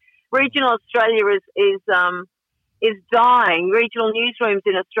Australia. Regional Australia is is dying. Regional newsrooms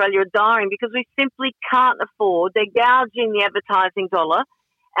in Australia are dying because we simply can't afford. They're gouging the advertising dollar,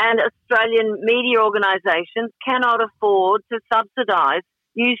 and Australian media organisations cannot afford to subsidise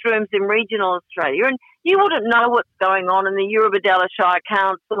newsrooms in regional Australia. And you wouldn't know what's going on in the Eurobodalla Shire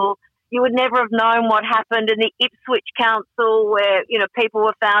Council. You would never have known what happened in the Ipswich Council where, people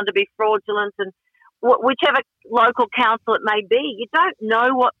were found to be fraudulent, and whichever local council it may be. You don't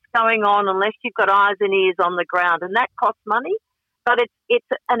know what's going on unless you've got eyes and ears on the ground, and that costs money, but it's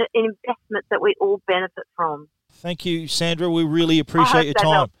an investment that we all benefit from. Thank you, Sandra. We really appreciate your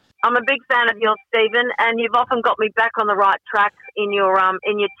time. Helps. I'm a big fan of yours, Stephen, and you've often got me back on the right track in your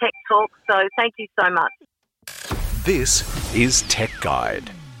tech talk, so thank you so much. This is Tech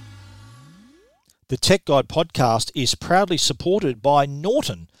Guide. The Tech Guide podcast is proudly supported by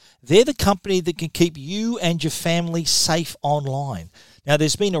Norton. They're the company that can keep you and your family safe online. Now,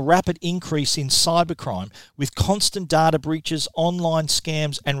 there's been a rapid increase in cybercrime with constant data breaches, online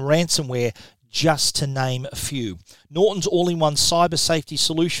scams, and ransomware, just to name a few. Norton's all-in-one cyber safety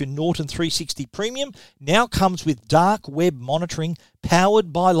solution, Norton 360 Premium, now comes with dark web monitoring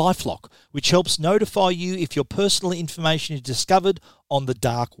powered by LifeLock, which helps notify you if your personal information is discovered on the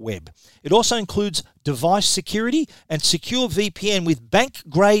dark web. It also includes device security and secure VPN with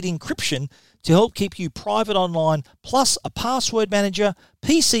bank-grade encryption to help keep you private online, plus a password manager,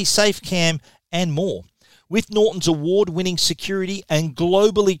 PC SafeCam, and more. With Norton's award-winning security and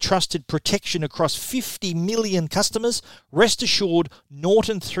globally trusted protection across 50 million customers, rest assured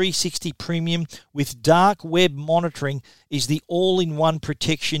Norton 360 Premium with dark web monitoring is the all-in-one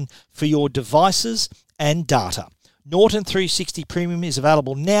protection for your devices and data. Norton 360 Premium is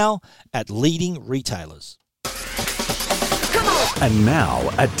available now at leading retailers. And now,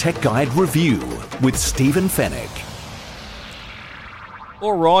 a Tech Guide review with Stephen Fenech.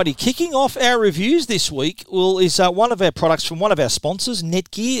 Alrighty, kicking off our reviews this week is one of our products from one of our sponsors,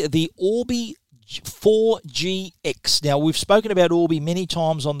 Netgear, the Orbi 4GX. Now, we've spoken about Orbi many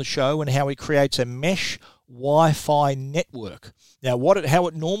times on the show and how it creates a mesh Wi-Fi network. Now, how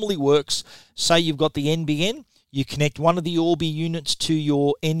it normally works, say you've got the NBN, you connect one of the Orbi units to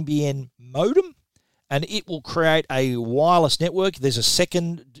your NBN modem, and it will create a wireless network. There's a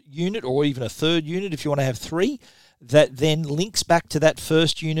second unit or even a third unit if you want to have three, that then links back to that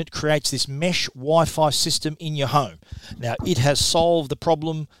first unit, creates this mesh Wi-Fi system in your home. Now, it has solved the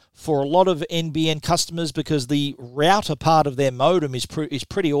problem for a lot of NBN customers because the router part of their modem is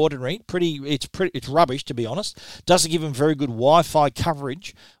pretty ordinary. It's rubbish, to be honest. Doesn't give them very good Wi-Fi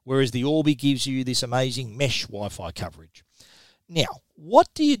coverage, whereas the Orbi gives you this amazing mesh Wi-Fi coverage. Now, what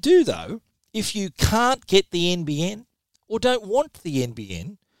do you do, though, if you can't get the NBN or don't want the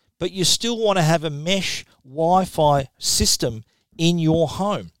NBN, but you still want to have a mesh Wi-Fi system in your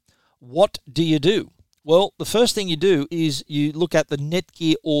home? What do you do? Well, the first thing you do is you look at the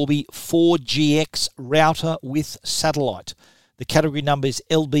Netgear Orbi 4GX router with satellite. The category number is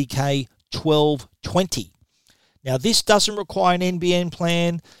LBK 1220. Now, this doesn't require an NBN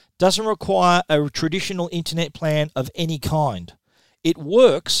plan, doesn't require a traditional internet plan of any kind. It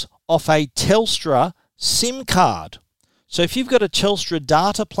works off a Telstra SIM card. So if you've got a Telstra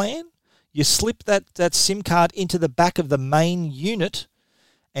data plan, you slip that SIM card into the back of the main unit,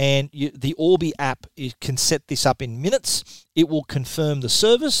 and the Orbi app can set this up in minutes. It will confirm the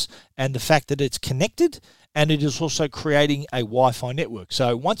service and the fact that it's connected, and it is also creating a Wi-Fi network.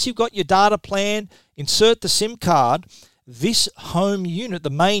 So once you've got your data plan, insert the SIM card, this home unit, the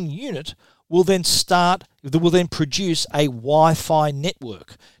main unit, will then produce a Wi-Fi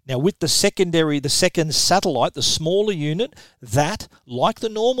network. Now, with the second satellite, the smaller unit, that, like the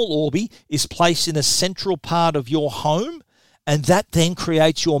normal Orbi, is placed in a central part of your home, and that then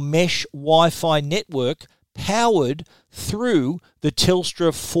creates your mesh Wi-Fi network powered through the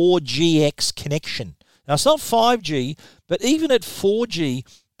Telstra 4GX connection. Now, it's not 5G, but even at 4G,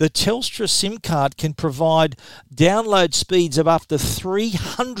 the Telstra SIM card can provide download speeds of up to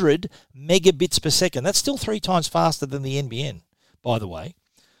 300 megabits per second. That's still 3 times faster than the NBN, by the way.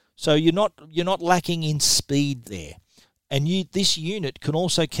 So you're not lacking in speed there. And this unit can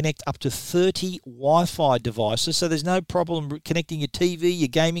also connect up to 30 Wi-Fi devices, so there's no problem connecting your TV, your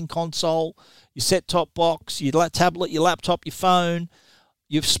gaming console, your set-top box, your tablet, your laptop, your phone,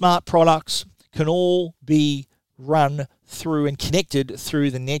 your smart products can all be run through and connected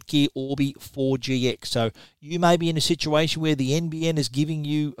through the Netgear Orbi 4GX. So you may be in a situation where the NBN is giving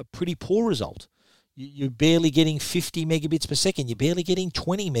you a pretty poor result. You're barely getting 50 megabits per second. You're barely getting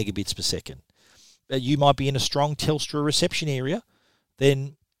 20 megabits per second. You might be in a strong Telstra reception area.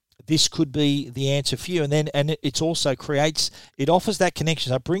 Then this could be the answer for you. And it's also it offers that connection.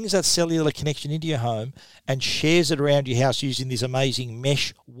 So it brings that cellular connection into your home and shares it around your house using this amazing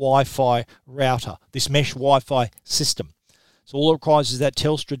mesh Wi-Fi router, this mesh Wi-Fi system. So all it requires is that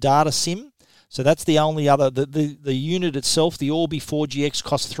Telstra data SIM. So that's the only other, the unit itself, the Orbi 4GX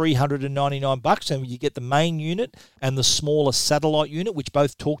costs $399, and you get the main unit and the smaller satellite unit, which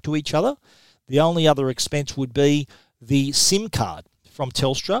both talk to each other. The only other expense would be the SIM card from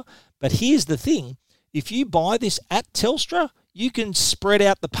Telstra. But here's the thing, if you buy this at Telstra, you can spread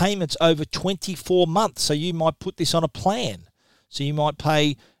out the payments over 24 months. So you might put this on a plan. So you might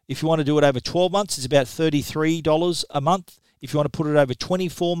pay, if you want to do it over 12 months, it's about $33 a month. If you want to put it over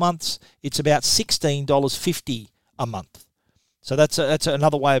 24 months, it's about $16.50 a month. So that's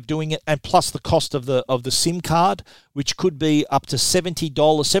another way of doing it, and plus the cost of the SIM card, which could be up to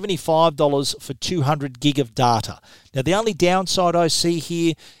 $75 for 200 gig of data. Now, the only downside I see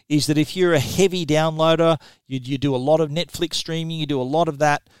here is that if you're a heavy downloader, you do a lot of Netflix streaming, you do a lot of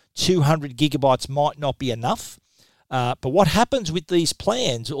that, 200 gigabytes might not be enough. But what happens with these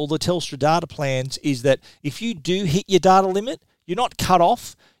plans, all the Telstra data plans, is that if you do hit your data limit, you're not cut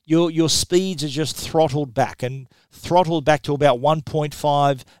off. Your speeds are just throttled back to about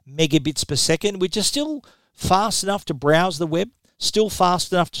 1.5 megabits per second, which is still fast enough to browse the web, still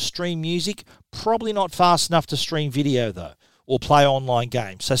fast enough to stream music, probably not fast enough to stream video, though, or play online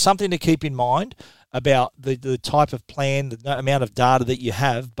games. So something to keep in mind about the type of plan, the amount of data that you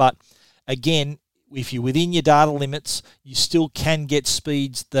have. But again, if you're within your data limits, you still can get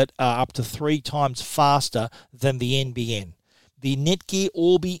speeds that are up to 3 times faster than the NBN. The Netgear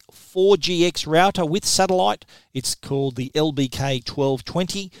Orbi 4GX router with satellite, it's called the LBK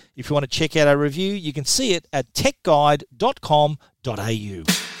 1220. If you want to check out our review, you can see it at techguide.com.au.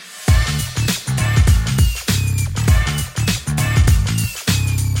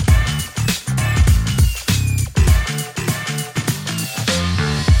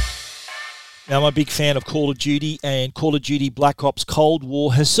 Now, I'm a big fan of Call of Duty, and Call of Duty Black Ops Cold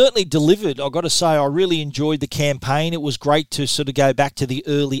War has certainly delivered. I've got to say, I really enjoyed the campaign. It was great to sort of go back to the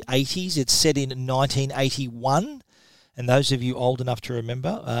early 80s. It's set in 1981, and those of you old enough to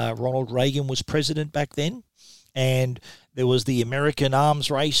remember, Ronald Reagan was president back then, and there was the American arms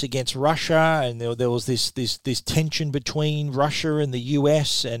race against Russia, and there was this tension between Russia and the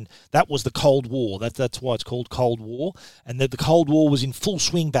US, and that was the Cold War. That's why it's called Cold War, and the Cold War was in full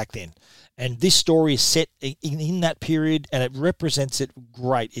swing back then. And this story is set in that period, and it represents it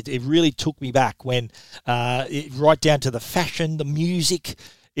great. It really took me back when, right down to the fashion, the music.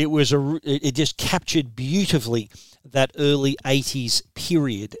 It just captured beautifully that early 80s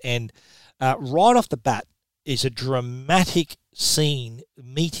period. And right off the bat is a dramatic scene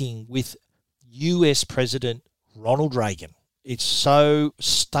meeting with US President Ronald Reagan. It's so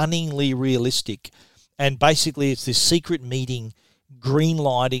stunningly realistic. And basically it's this secret meeting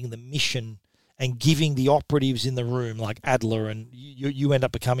green-lighting the mission and giving the operatives in the room, like Adler, and you end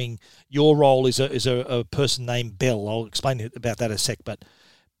up becoming, your role is a person named Bell. I'll explain about that in a sec, but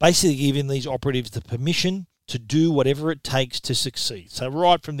basically giving these operatives the permission to do whatever it takes to succeed. So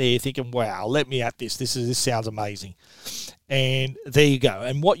right from there, you're thinking, wow, let me at this. This sounds amazing. And there you go.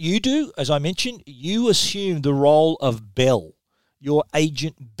 And what you do, as I mentioned, you assume the role of Bell, your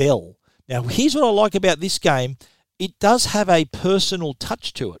Agent Bell. Now, here's what I like about this game. It does have a personal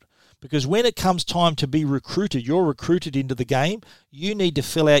touch to it, because when it comes time to be recruited, you're recruited into the game, you need to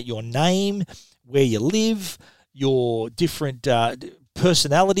fill out your name, where you live, your different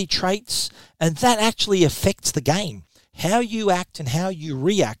personality traits, and that actually affects the game. How you act and how you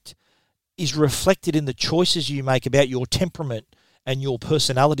react is reflected in the choices you make about your temperament and your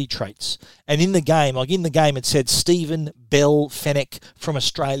personality traits. And in the game, it said Stephen Bell Fenech from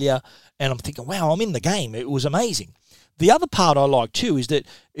Australia, and I'm thinking, wow, I'm in the game. It was amazing. The other part I like too is that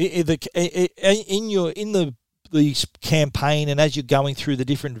in the campaign, and as you're going through the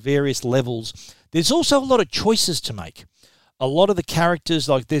different various levels, there's also a lot of choices to make. A lot of the characters,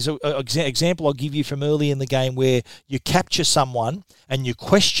 like there's an example I'll give you from early in the game where you capture someone and you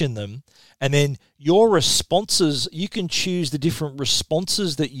question them, and then your responses, you can choose the different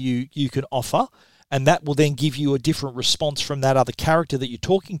responses that you can offer, and that will then give you a different response from that other character that you're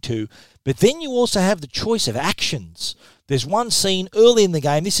talking to. But then you also have the choice of actions. There's one scene early in the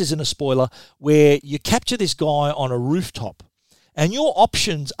game, this isn't a spoiler, where you capture this guy on a rooftop, and your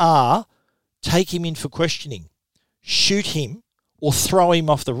options are take him in for questioning, shoot him, or throw him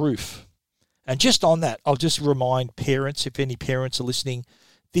off the roof. And just on that, I'll just remind parents, if any parents are listening,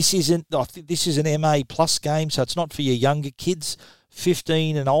 this is an MA plus game, so it's not for your younger kids.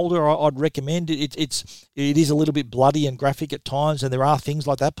 15 and older, I'd recommend it. It is a little bit bloody and graphic at times, and there are things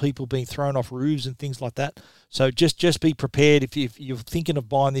like that, people being thrown off roofs and things like that. So just be prepared if you're thinking of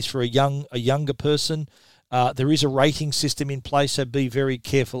buying this for a younger person. There is a rating system in place, so be very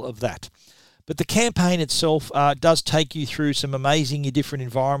careful of that. But the campaign itself does take you through some amazing different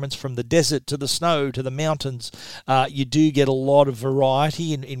environments, from the desert to the snow to the mountains. You do get a lot of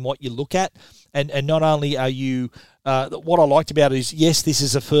variety in what you look at. And not only are you, what I liked about it is, yes, this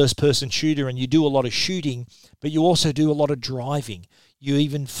is a first-person shooter and you do a lot of shooting, but you also do a lot of driving. You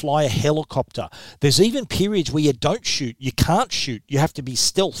even fly a helicopter. There's even periods where you don't shoot. You can't shoot. You have to be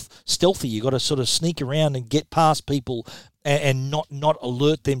stealthy. You got to sort of sneak around and get past people and not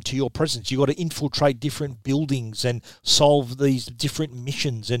alert them to your presence. You got to infiltrate different buildings and solve these different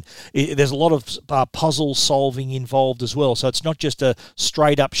missions. And there's a lot of puzzle solving involved as well. So it's not just a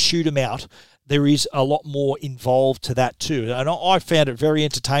straight up shoot 'em out. There is a lot more involved to that too. And I found it very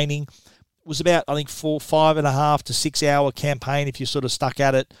entertaining. It was about, I think, 5.5 to 6 hour campaign if you sort of stuck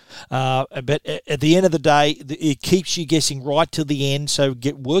at it. But at the end of the day, it keeps you guessing right till the end. So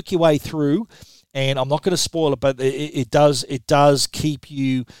work your way through. And I'm not going to spoil it, but it does keep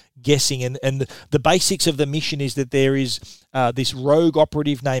you guessing. And the basics of the mission is that there is this rogue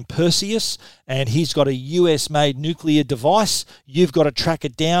operative named Perseus, and he's got a US-made nuclear device. You've got to track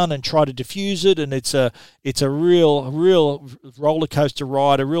it down and try to defuse it, and it's a real roller coaster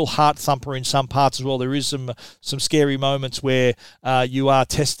ride, a real heart thumper in some parts as well. There is some scary moments where you are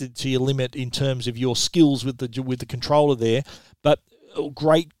tested to your limit in terms of your skills with the controller there, but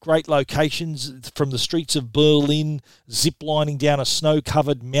great locations, from the streets of Berlin, zip-lining down a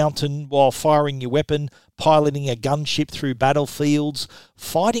snow-covered mountain while firing your weapon, piloting a gunship through battlefields,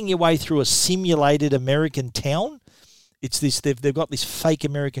 fighting your way through a simulated American town. It's this, they've got this fake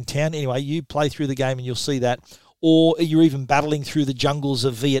American town. Anyway, you play through the game and you'll see that. Or you're even battling through the jungles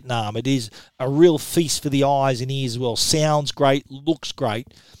of Vietnam. It is a real feast for the eyes and ears as well. Sounds great, looks great.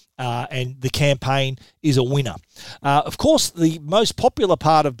 And the campaign is a winner. Of course, the most popular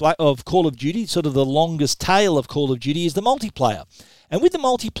part of Call of Duty, sort of the longest tail of Call of Duty, is the multiplayer. And with the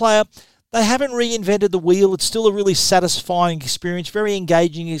multiplayer, they haven't reinvented the wheel. It's still a really satisfying experience, very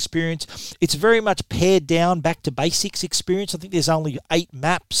engaging experience. It's very much pared down, back to basics experience. I think there's only 8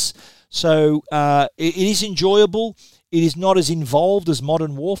 maps. So it is enjoyable. It is not as involved as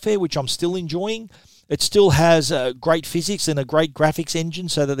Modern Warfare, which I'm still enjoying. It still has great physics and a great graphics engine,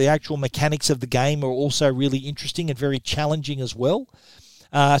 so that the actual mechanics of the game are also really interesting and very challenging as well.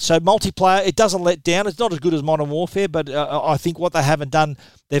 So multiplayer, it doesn't let down. It's not as good as Modern Warfare, but I think what they haven't done,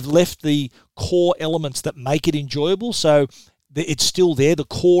 they've left the core elements that make it enjoyable. So it's still there. The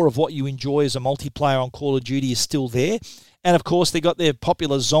core of what you enjoy as a multiplayer on Call of Duty is still there. And, of course, they got their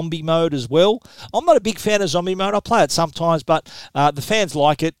popular zombie mode as well. I'm not a big fan of zombie mode. I play it sometimes, but the fans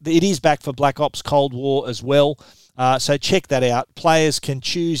like it. It is back for Black Ops Cold War as well. So check that out. Players can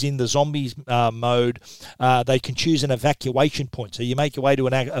choose in the zombies mode. They can choose an evacuation point. So you make your way to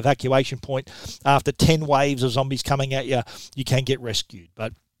an evacuation point. After 10 waves of zombies coming at you, you can get rescued.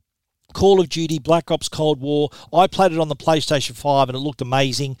 But Call of Duty, Black Ops Cold War. I played it on the PlayStation 5 and it looked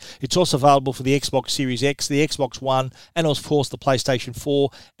amazing. It's also available for the Xbox Series X, the Xbox One, and of course the PlayStation 4.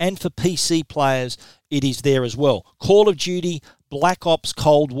 And for PC players, it is there as well. Call of Duty, Black Ops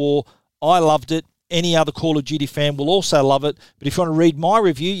Cold War. I loved it. Any other Call of Duty fan will also love it. But if you want to read my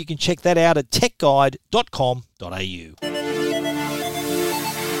review, you can check that out at techguide.com.au.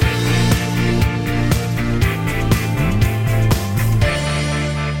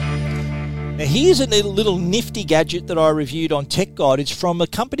 Now, here's a little nifty gadget that I reviewed on Tech Guide. It's from a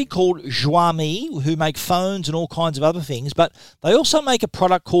company called Xiaomi, who make phones and all kinds of other things, but they also make a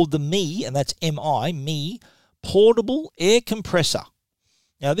product called the Mi, and that's Mi Portable Air Compressor.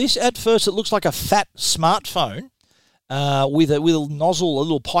 Now, this, at first, it looks like a fat smartphone with a nozzle, a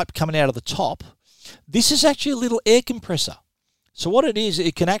little pipe coming out of the top. This is actually a little air compressor. So what it is,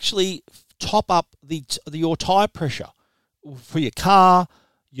 it can actually top up your tire pressure for your car,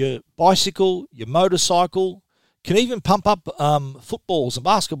 your bicycle, your motorcycle. Can even pump up footballs and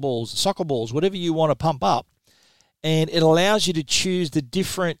basketballs and soccer balls, whatever you want to pump up. And it allows you to choose the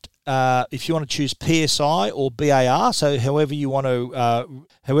different, if you want to choose PSI or BAR, so however you want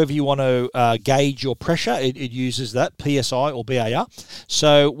to gauge your pressure, it uses that, PSI or BAR.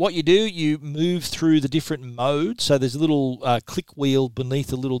 So what you do, you move through the different modes. So there's a little click wheel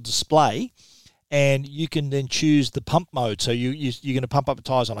beneath a little display, and you can then choose the pump mode. So you're going to pump up the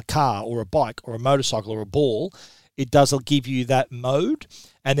tires on a car or a bike or a motorcycle or a ball. It does give you that mode.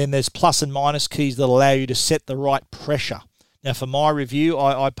 And then there's plus and minus keys that allow you to set the right pressure. Now, for my review,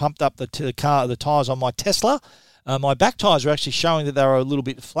 I pumped up the tires on my Tesla My back tyres were actually showing that they were a little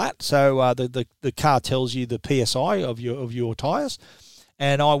bit flat, so the car tells you the PSI of your tyres.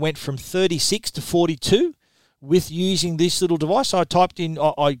 And I went from 36 to 42 with using this little device. I typed in,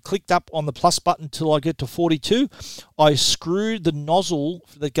 I clicked up on the plus button till I get to 42. I screwed the nozzle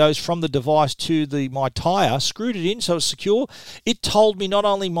that goes from the device to my tyre, screwed it in so it's secure. It told me not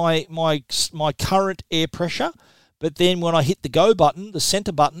only my current air pressure, but then when I hit the go button, the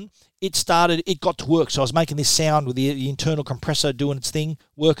center button, it got to work. So I was making this sound with the internal compressor doing its thing,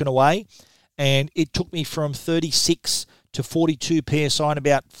 working away. And it took me from 36 to 42 PSI in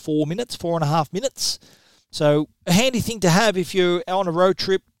about 4.5 minutes. So a handy thing to have if you're on a road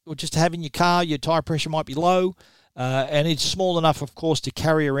trip or just to have in your car. Your tyre pressure might be low, and it's small enough, of course, to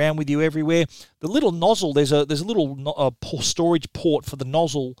carry around with you everywhere. The little nozzle, there's a little storage port for the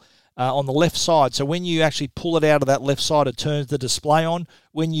nozzle on the left side. So when you actually pull it out of that left side, it turns the display on.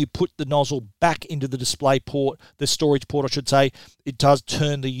 When you put the nozzle back into the display port, the storage port, I should say, it does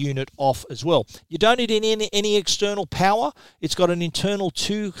turn the unit off as well. You don't need any external power. It's got an internal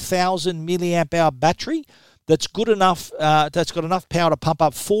 2,000 milliamp hour battery that's good enough. That's got enough power to pump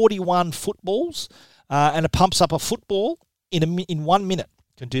up 41 footballs, and it pumps up a football in 1 minute.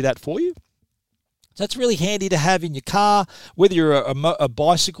 Can do that for you. So it's really handy to have in your car, whether you're a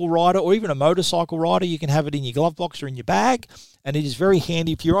bicycle rider or even a motorcycle rider. You can have it in your glove box or in your bag, and it is very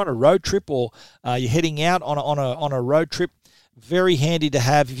handy if you're on a road trip or you're heading out on a road trip. Very handy to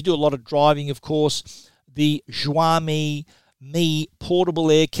have if you do a lot of driving. Of course, the Xiaomi Mi portable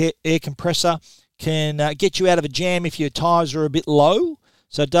air compressor can get you out of a jam if your tyres are a bit low.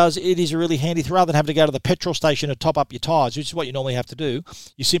 So it is a really handy thing. Rather than having to go to the petrol station to top up your tyres, which is what you normally have to do,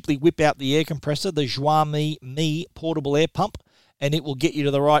 you simply whip out the air compressor, the Xiaomi Mi portable air pump, and it will get you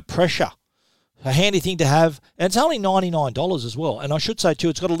to the right pressure. A handy thing to have, and it's only $99 as well. And I should say too,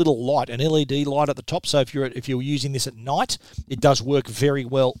 it's got a little light, an LED light at the top. So if you're using this at night, it does work very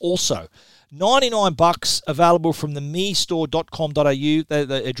well also. $99 available from the mistore.com.au.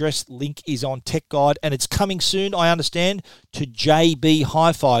 The address link is on Tech Guide, and it's coming soon, I understand, to JB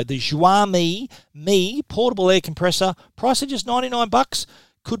Hi-Fi. The Xiaomi Mi portable air compressor, price of just $99,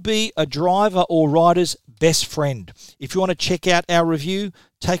 could be a driver or rider's best friend. If you want to check out our review,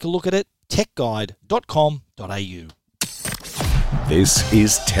 take a look at it, techguide.com.au. This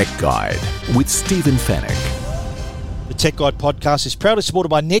is Tech Guide with Stephen Fenech. The Tech Guide podcast is proudly supported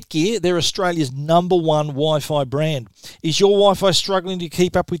by Netgear. They're Australia's #1 Wi-Fi brand. Is your Wi-Fi struggling to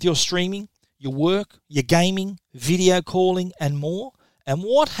keep up with your streaming, your work, your gaming, video calling, and more? And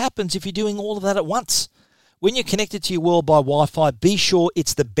what happens if you're doing all of that at once? When you're connected to your world by Wi-Fi, be sure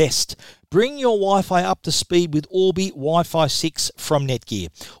it's the best. Bring your Wi-Fi up to speed with Orbi Wi-Fi 6 from Netgear.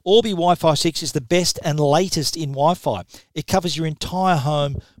 Orbi Wi-Fi 6 is the best and latest in Wi-Fi. It covers your entire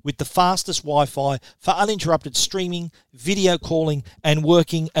home with the fastest Wi-Fi for uninterrupted streaming, video calling, and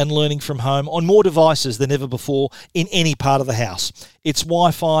working and learning from home on more devices than ever before in any part of the house. It's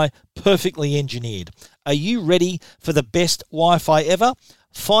Wi-Fi perfectly engineered. Are you ready for the best Wi-Fi ever?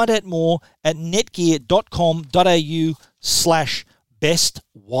 Find out more at netgear.com.au/best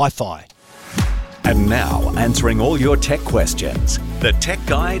Wi-Fi. And now, answering all your tech questions, the Tech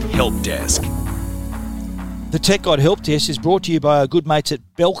Guide Help Desk. The Tech Guide Help Desk is brought to you by our good mates at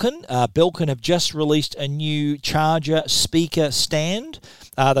Belkin. Belkin have just released a new charger speaker stand.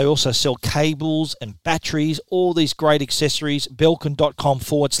 They also sell cables and batteries, all these great accessories,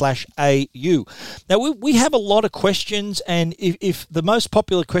 belkin.com/au. Now, we have a lot of questions, and if the most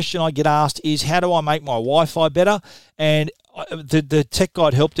popular question I get asked is, how do I make my Wi-Fi better? And the Tech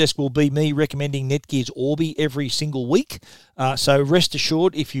Guide Help Desk will be me recommending Netgear's Orbi every single week. So rest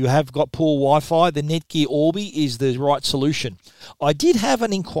assured, if you have got poor Wi-Fi, the Netgear Orbi is the right solution. I did have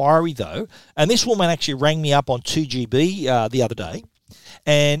an inquiry, though, and this woman actually rang me up on 2GB the other day.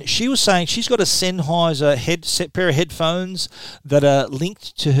 And she was saying she's got a Sennheiser pair of headphones that are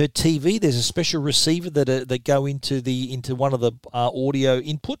linked to her TV. There's a special receiver that go into one of the audio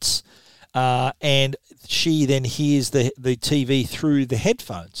inputs, and she then hears the TV through the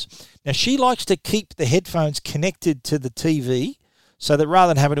headphones. Now, she likes to keep the headphones connected to the TV so that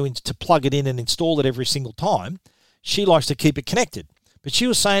rather than having to plug it in and install it every single time, she likes to keep it connected. But she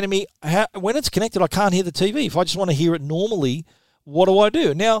was saying to me, when it's connected, I can't hear the TV. If I just want to hear it normally, what do I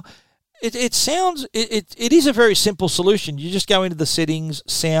do? Now, it is a very simple solution. You just go into the settings,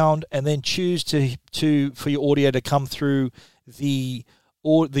 sound, and then choose for your audio to come through the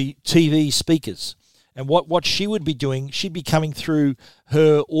TV speakers. And what she would be doing, she'd be coming through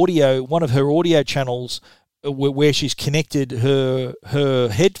her audio, one of her audio channels where she's connected her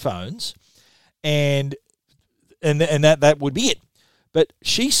headphones, and that would be it. But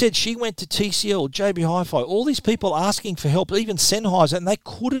she said she went to TCL, JB Hi-Fi, all these people asking for help, even Sennheiser, and they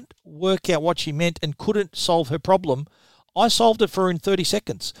couldn't work out what she meant and couldn't solve her problem. I solved it for her in 30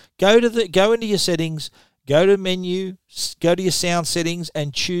 seconds. Go into your settings, go to menu, go to your sound settings,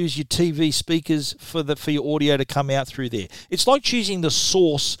 and choose your TV speakers for your audio to come out through there. It's like choosing the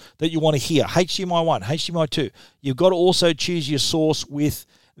source that you want to hear, HDMI 1, HDMI 2. You've got to also choose your source with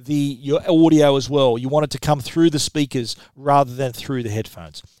your audio as well. You want it to come through the speakers rather than through the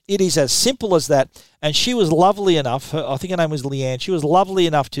headphones. It is as simple as that. And she was lovely enough, I think her name was Leanne, she was lovely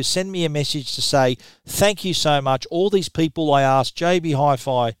enough to send me a message to say, thank you so much. All these people I asked, JB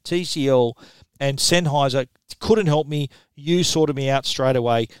Hi-Fi, TCL, and Sennheiser, couldn't help me. You sorted me out straight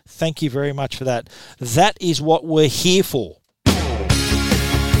away. Thank you very much for that. That is what we're here for.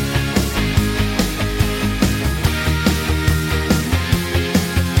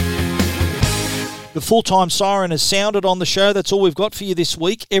 The full-time siren has sounded on the show. That's all we've got for you this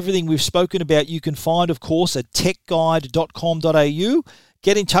week. Everything we've spoken about you can find, of course, at techguide.com.au.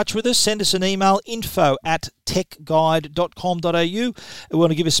 Get in touch with us. Send us an email, info@techguide.com.au. We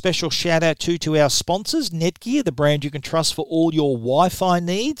want to give a special shout-out to our sponsors, Netgear, the brand you can trust for all your Wi-Fi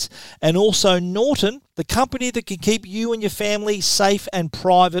needs, and also Norton, the company that can keep you and your family safe and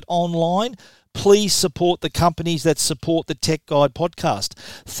private online. Please support the companies that support the Tech Guide podcast.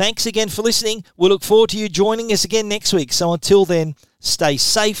 Thanks again for listening. We look forward to you joining us again next week. So until then, stay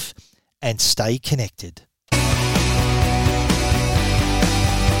safe and stay connected.